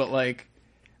Jewels, but like,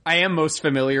 I am most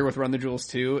familiar with Run the Jewels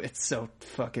too. It's so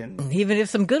fucking... Even if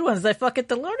some good ones, I fuck it,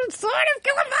 the Lord and Sword of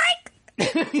Killer Mike!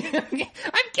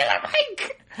 I'm Killer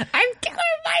Mike! I'm Killer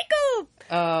Michael!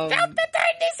 About to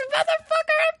turn this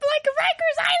motherfucker up like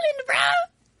Rikers Island, bro!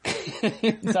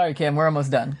 Sorry, Kim, we're almost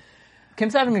done.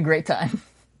 Kim's having a great time.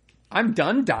 I'm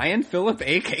done dying Philip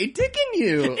A.K. Dicking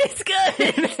you. It's good.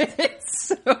 It's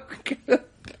so good.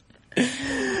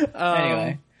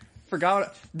 Anyway.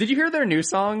 Forgot. Did you hear their new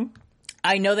song?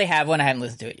 I know they have one. I haven't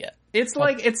listened to it yet. It's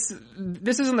like,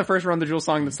 this isn't the first Run the Jewels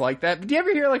song that's like that. But do you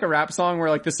ever hear like a rap song where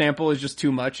like the sample is just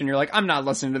too much and you're like, I'm not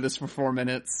listening to this for 4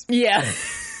 minutes? Yeah.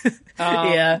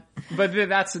 Yeah. But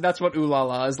that's what Ooh La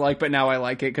La is like, but now I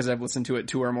like it because I've listened to it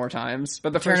 2 or more times.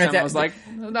 But the first time I was like,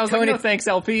 no thanks,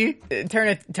 LP.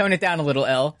 Tone it down a little,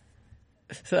 L.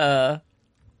 I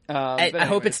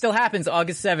hope it still happens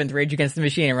August 7th, Rage Against the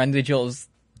Machine and Run the Jewels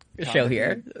show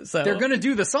here. So they're gonna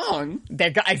do the song.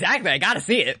 Exactly, I gotta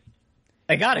see it.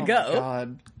 I gotta go.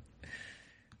 God.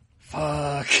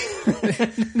 Fuck.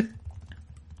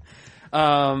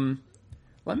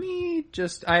 Let me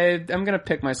just, I'm gonna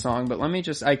pick my song, but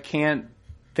I can't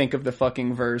think of the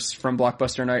fucking verse from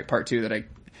Blockbuster Night Part 2 that I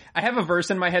have a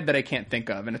verse in my head that I can't think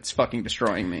of, and it's fucking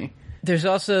destroying me. There's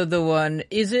also the one,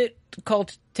 is it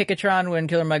called Ticketron when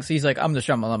Killer Mike's, he's like, I'm the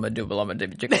Shamalama Dubalama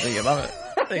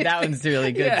Dibba. Like, that one's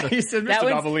really good. Yeah, he said Mr.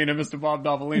 Novelina, Mr. Bob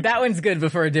Novelina. That one's good,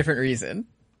 but for a different reason.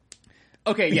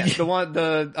 Okay, yes, the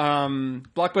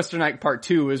Blockbuster Night Part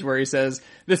 2 is where he says,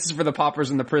 this is for the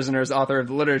paupers and the prisoners, author of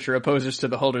the literature, opposers to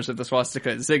the holders of the swastika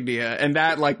insignia, and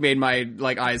that, like, made my,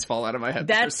 like, eyes fall out of my head.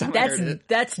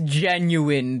 That's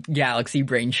genuine Galaxy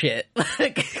Brain shit.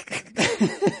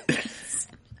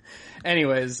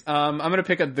 Anyways, I'm gonna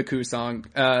pick up the Coup song,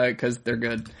 cause they're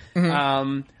good.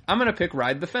 Mm-hmm. I'm gonna pick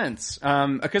Ride the Fence,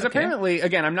 cause apparently,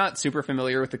 again, I'm not super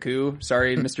familiar with the Coup.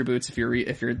 Sorry, Mr. Boots, if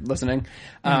you're listening.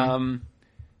 Mm-hmm.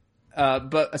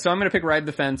 But so I'm gonna pick Ride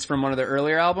the Fence from one of their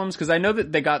earlier albums, cause I know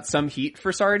that they got some heat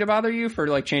for Sorry to Bother You for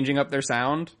like changing up their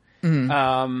sound.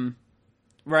 Mm-hmm.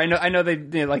 Where I know they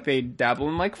dabble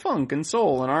in like funk and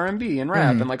soul and R&B and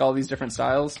rap and like all these different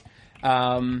styles.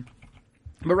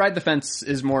 But Ride the Fence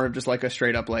is more of just like a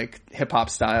straight up like hip hop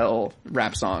style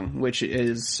rap song, which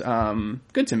is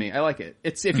good to me. I like it.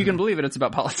 It's, if you can believe it, it's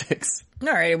about politics. All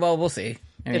right, well, we'll see.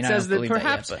 I mean, it says that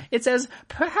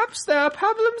perhaps there are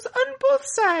problems on both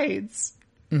sides.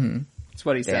 Mm-hmm. That's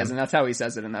what he says, and that's how he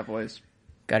says it in that voice.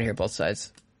 Gotta hear both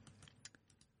sides.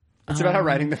 It's about how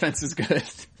riding the fence is good.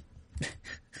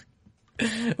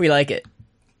 We like it.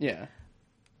 Yeah.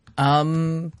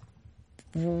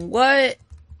 What?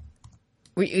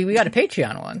 We got a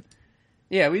Patreon one.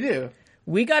 Yeah, we do.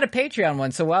 We got a Patreon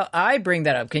one, so while I bring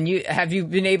that up, have you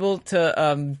been able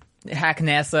to hack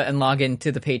NASA and log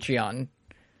into the Patreon?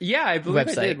 Yeah, I believe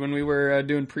website? I did when we were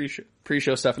doing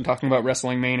pre-show stuff and talking about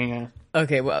Wrestling Mania.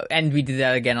 Okay, well, and we did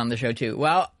that again on the show too.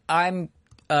 Well, I'm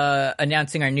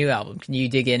announcing our new album. Can you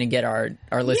dig in and get our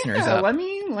listeners up? Let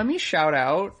me shout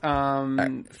out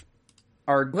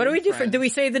our what do we do? Do we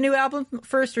say the new album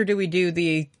first, or do we do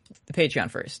the Patreon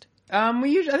first? I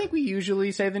think we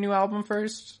usually say the new album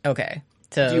first. Okay.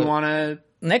 Do you want to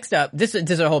next up, this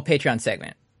is a whole Patreon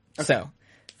segment. Okay. So,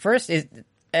 first is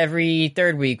every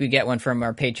third week we get one from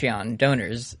our Patreon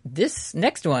donors. This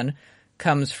next one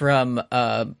comes from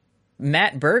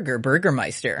Matt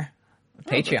Burgermeister,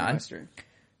 Patreon.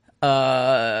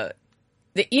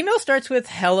 The email starts with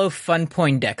 "Hello, Fun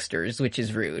Poindexters," which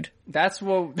is rude. That's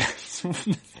what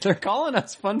they're calling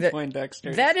us, Fun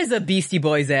Poindexters. That is a Beastie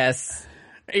Boys ass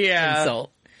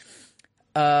insult.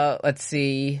 Let's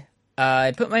see.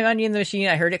 I put my money in the machine,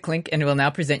 I heard it clink, and will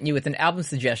now present you with an album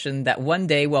suggestion that one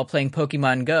day while playing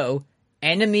Pokemon Go,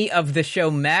 enemy of the show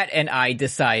Matt and I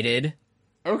decided...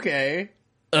 Okay.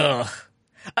 Ugh.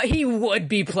 He would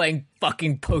be playing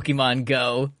fucking Pokemon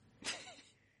Go.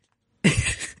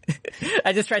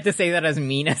 I just tried to say that as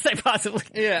mean as I possibly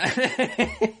can. Yeah.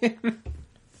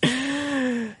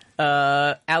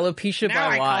 Alopecia now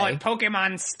by I Y. call it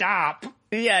Pokemon Stop.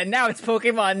 Yeah, now it's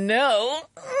Pokemon No.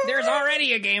 There's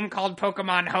already a game called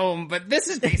Pokemon Home, but this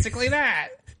is basically that.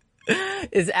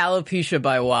 Is Alopecia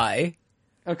by Y.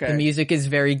 Okay. The music is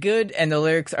very good, and the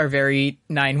lyrics are very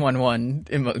 911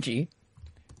 emoji.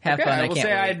 Have fun, I will can't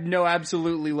say wait. I know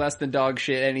absolutely less than dog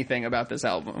shit anything about this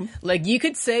album. Like, you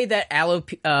could say that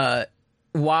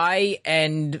Y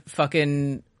and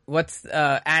fucking, what's,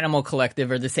 Animal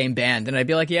Collective are the same band, and I'd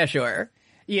be like, yeah, sure.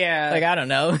 Yeah. Like, I don't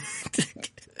know.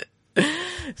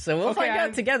 So we'll find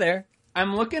out together.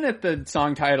 I'm looking at the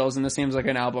song titles, and this seems like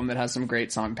an album that has some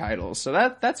great song titles, so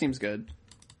that seems good.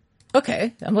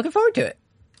 Okay, I'm looking forward to it.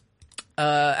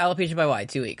 Alopecia by Y,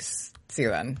 2 weeks. See you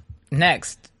then.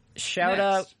 Next, shout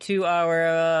out to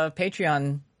our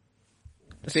Patreon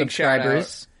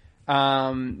subscribers.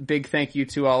 Big thank you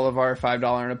to all of our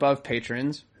 $5 and above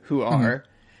patrons, who are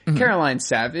Caroline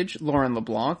Savage, Lauren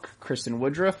LeBlanc, Kristen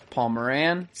Woodruff, Paul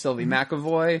Moran, Sylvie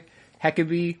McAvoy,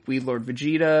 Heckabee, Weedlord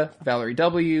Vegeta, Valerie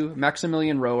W.,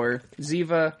 Maximilian Rower,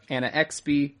 Ziva, Anna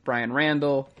Exby, Brian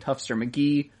Randall, Tufster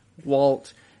McGee,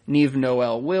 Walt, Neve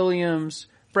Noel Williams,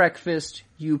 Breakfast,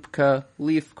 Yupka,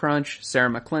 Leaf Crunch, Sarah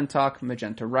McClintock,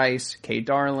 Magenta Rice, Kay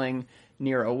Darling,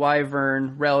 Nero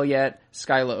Wyvern, Reliet,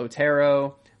 Skyla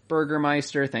Otero,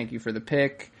 Burgermeister, thank you for the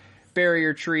pick,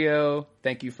 Barrier Trio,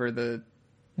 thank you for the...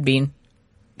 Bean.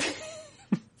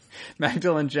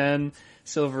 Magdalene Jen,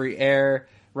 Silvery Air,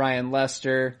 Ryan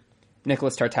Lester,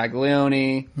 Nicholas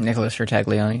Tartaglione.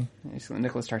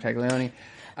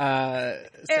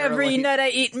 Every night I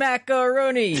eat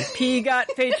macaroni. P got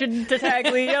patron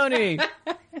Tartaglione.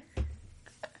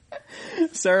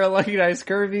 Sarah Lucky Dice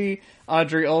Kirby,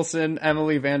 Audrey Olson,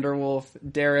 Emily Vanderwolf,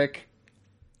 Derek.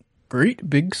 Great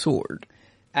big sword.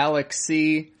 Alex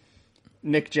C.,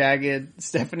 Nick Jagged,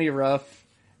 Stephanie Ruff,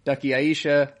 Ducky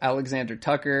Aisha, Alexander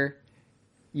Tucker,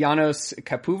 Janos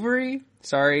Kapuvari.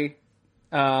 Sorry.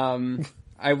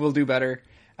 I will do better.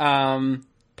 Paul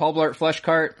Blart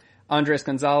Fleshcart, Andres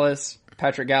Gonzalez,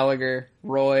 Patrick Gallagher,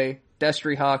 Roy,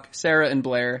 Destry Hawk, Sarah and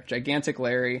Blair, Gigantic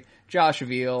Larry, Josh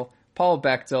Veal, Paul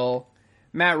Bechtel,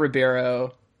 Matt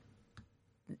Ribeiro.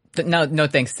 No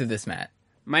thanks to this, Matt.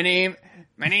 My name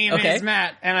is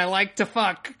Matt, and I like to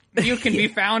fuck. You can be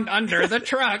found under the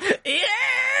truck.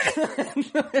 Yeah!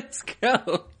 Let's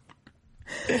go.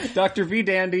 Dr. V.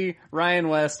 Dandy, Ryan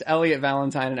West, Elliot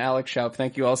Valentine, and Alex Schaup.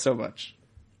 Thank you all so much.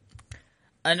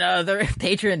 Another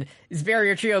patron is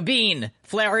Barrier Trio Bean.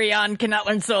 Flareon cannot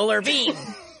learn Solar Bean.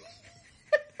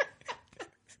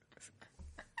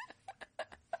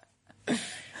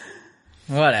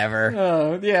 Whatever.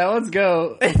 Oh, yeah, let's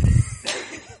go.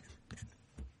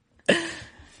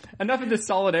 Enough of this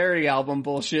Solidarity album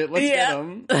bullshit. Let's get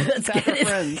them. Let's have our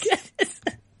friends.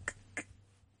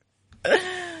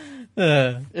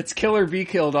 It's Kill or Be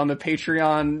Killed on the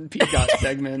Patreon Peacock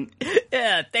segment.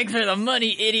 Yeah, thanks for the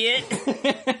money, idiot.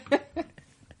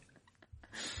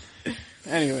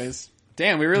 Anyways,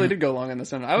 damn, we really did go long on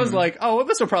this one. I was like, oh, well,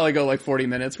 this will probably go like 40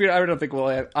 minutes. I don't think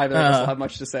either of us will have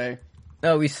much to say.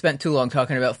 No, we spent too long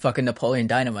talking about fucking Napoleon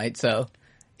Dynamite, so...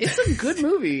 It's a good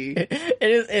movie.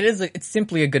 It's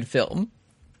simply a good film.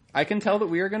 I can tell that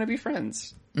we are going to be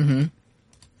friends. Mm-hmm.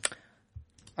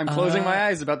 I'm closing my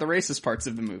eyes about the racist parts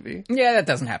of the movie. Yeah, that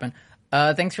doesn't happen.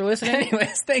 Thanks for listening.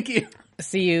 Anyways, thank you.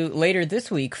 See you later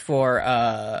this week for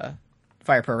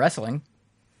Fire Pro Wrestling.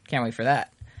 Can't wait for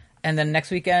that. And then next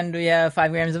weekend we have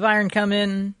 5 Grams of Iron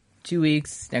coming. 2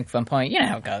 weeks. Next Fun Point. You know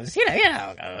how it goes. You know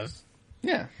how it goes.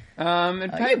 Yeah.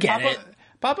 And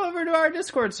pop over to our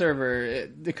Discord server,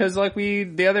 because like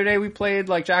the other day we played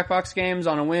like Jackbox games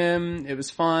on a whim. It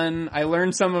was fun. I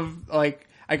learned some of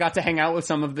I got to hang out with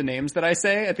some of the names that I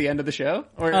say at the end of the show,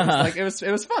 or it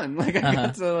was fun. Like I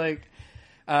got to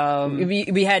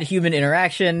we had human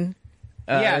interaction.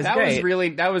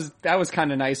 That was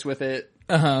kind of nice with it.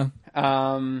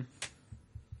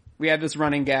 we had this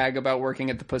running gag about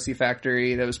working at the Pussy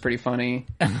Factory that was pretty funny.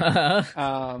 A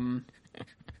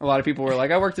lot of people were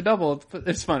like, I worked a double.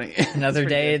 It's funny. Another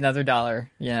day, another dollar.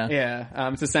 Yeah. Yeah.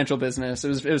 It's essential business. It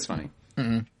was funny.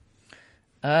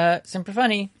 Super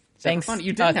funny. Thanks. Funny.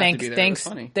 You didn't have to do that. Thanks. It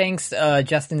was funny. Thanks,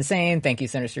 Justin the Same. Thank you,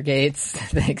 Sinister Gates.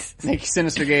 Thanks. Thank you,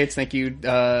 Sinister Gates. Thank you,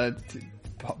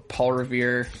 Paul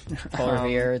Revere. Paul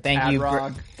Revere. Thank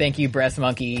you. Thank you, Breast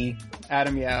Monkey.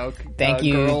 Adam Yauk. Thank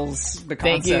you. Girls, the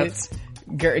concept. Thank you.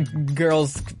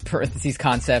 Girls, parentheses,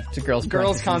 concept. Girls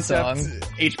concept. Song.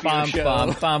 HBO Bum, show.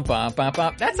 bum, bum, bum, bum,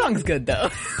 bum. That song's good, though.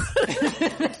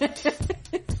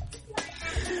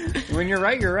 When you're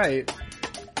right, you're right.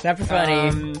 Super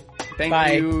funny. Thank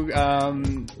Bye. you,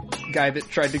 guy that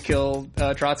tried to kill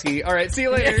Trotsky. All right, see you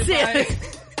later. See ya. Bye.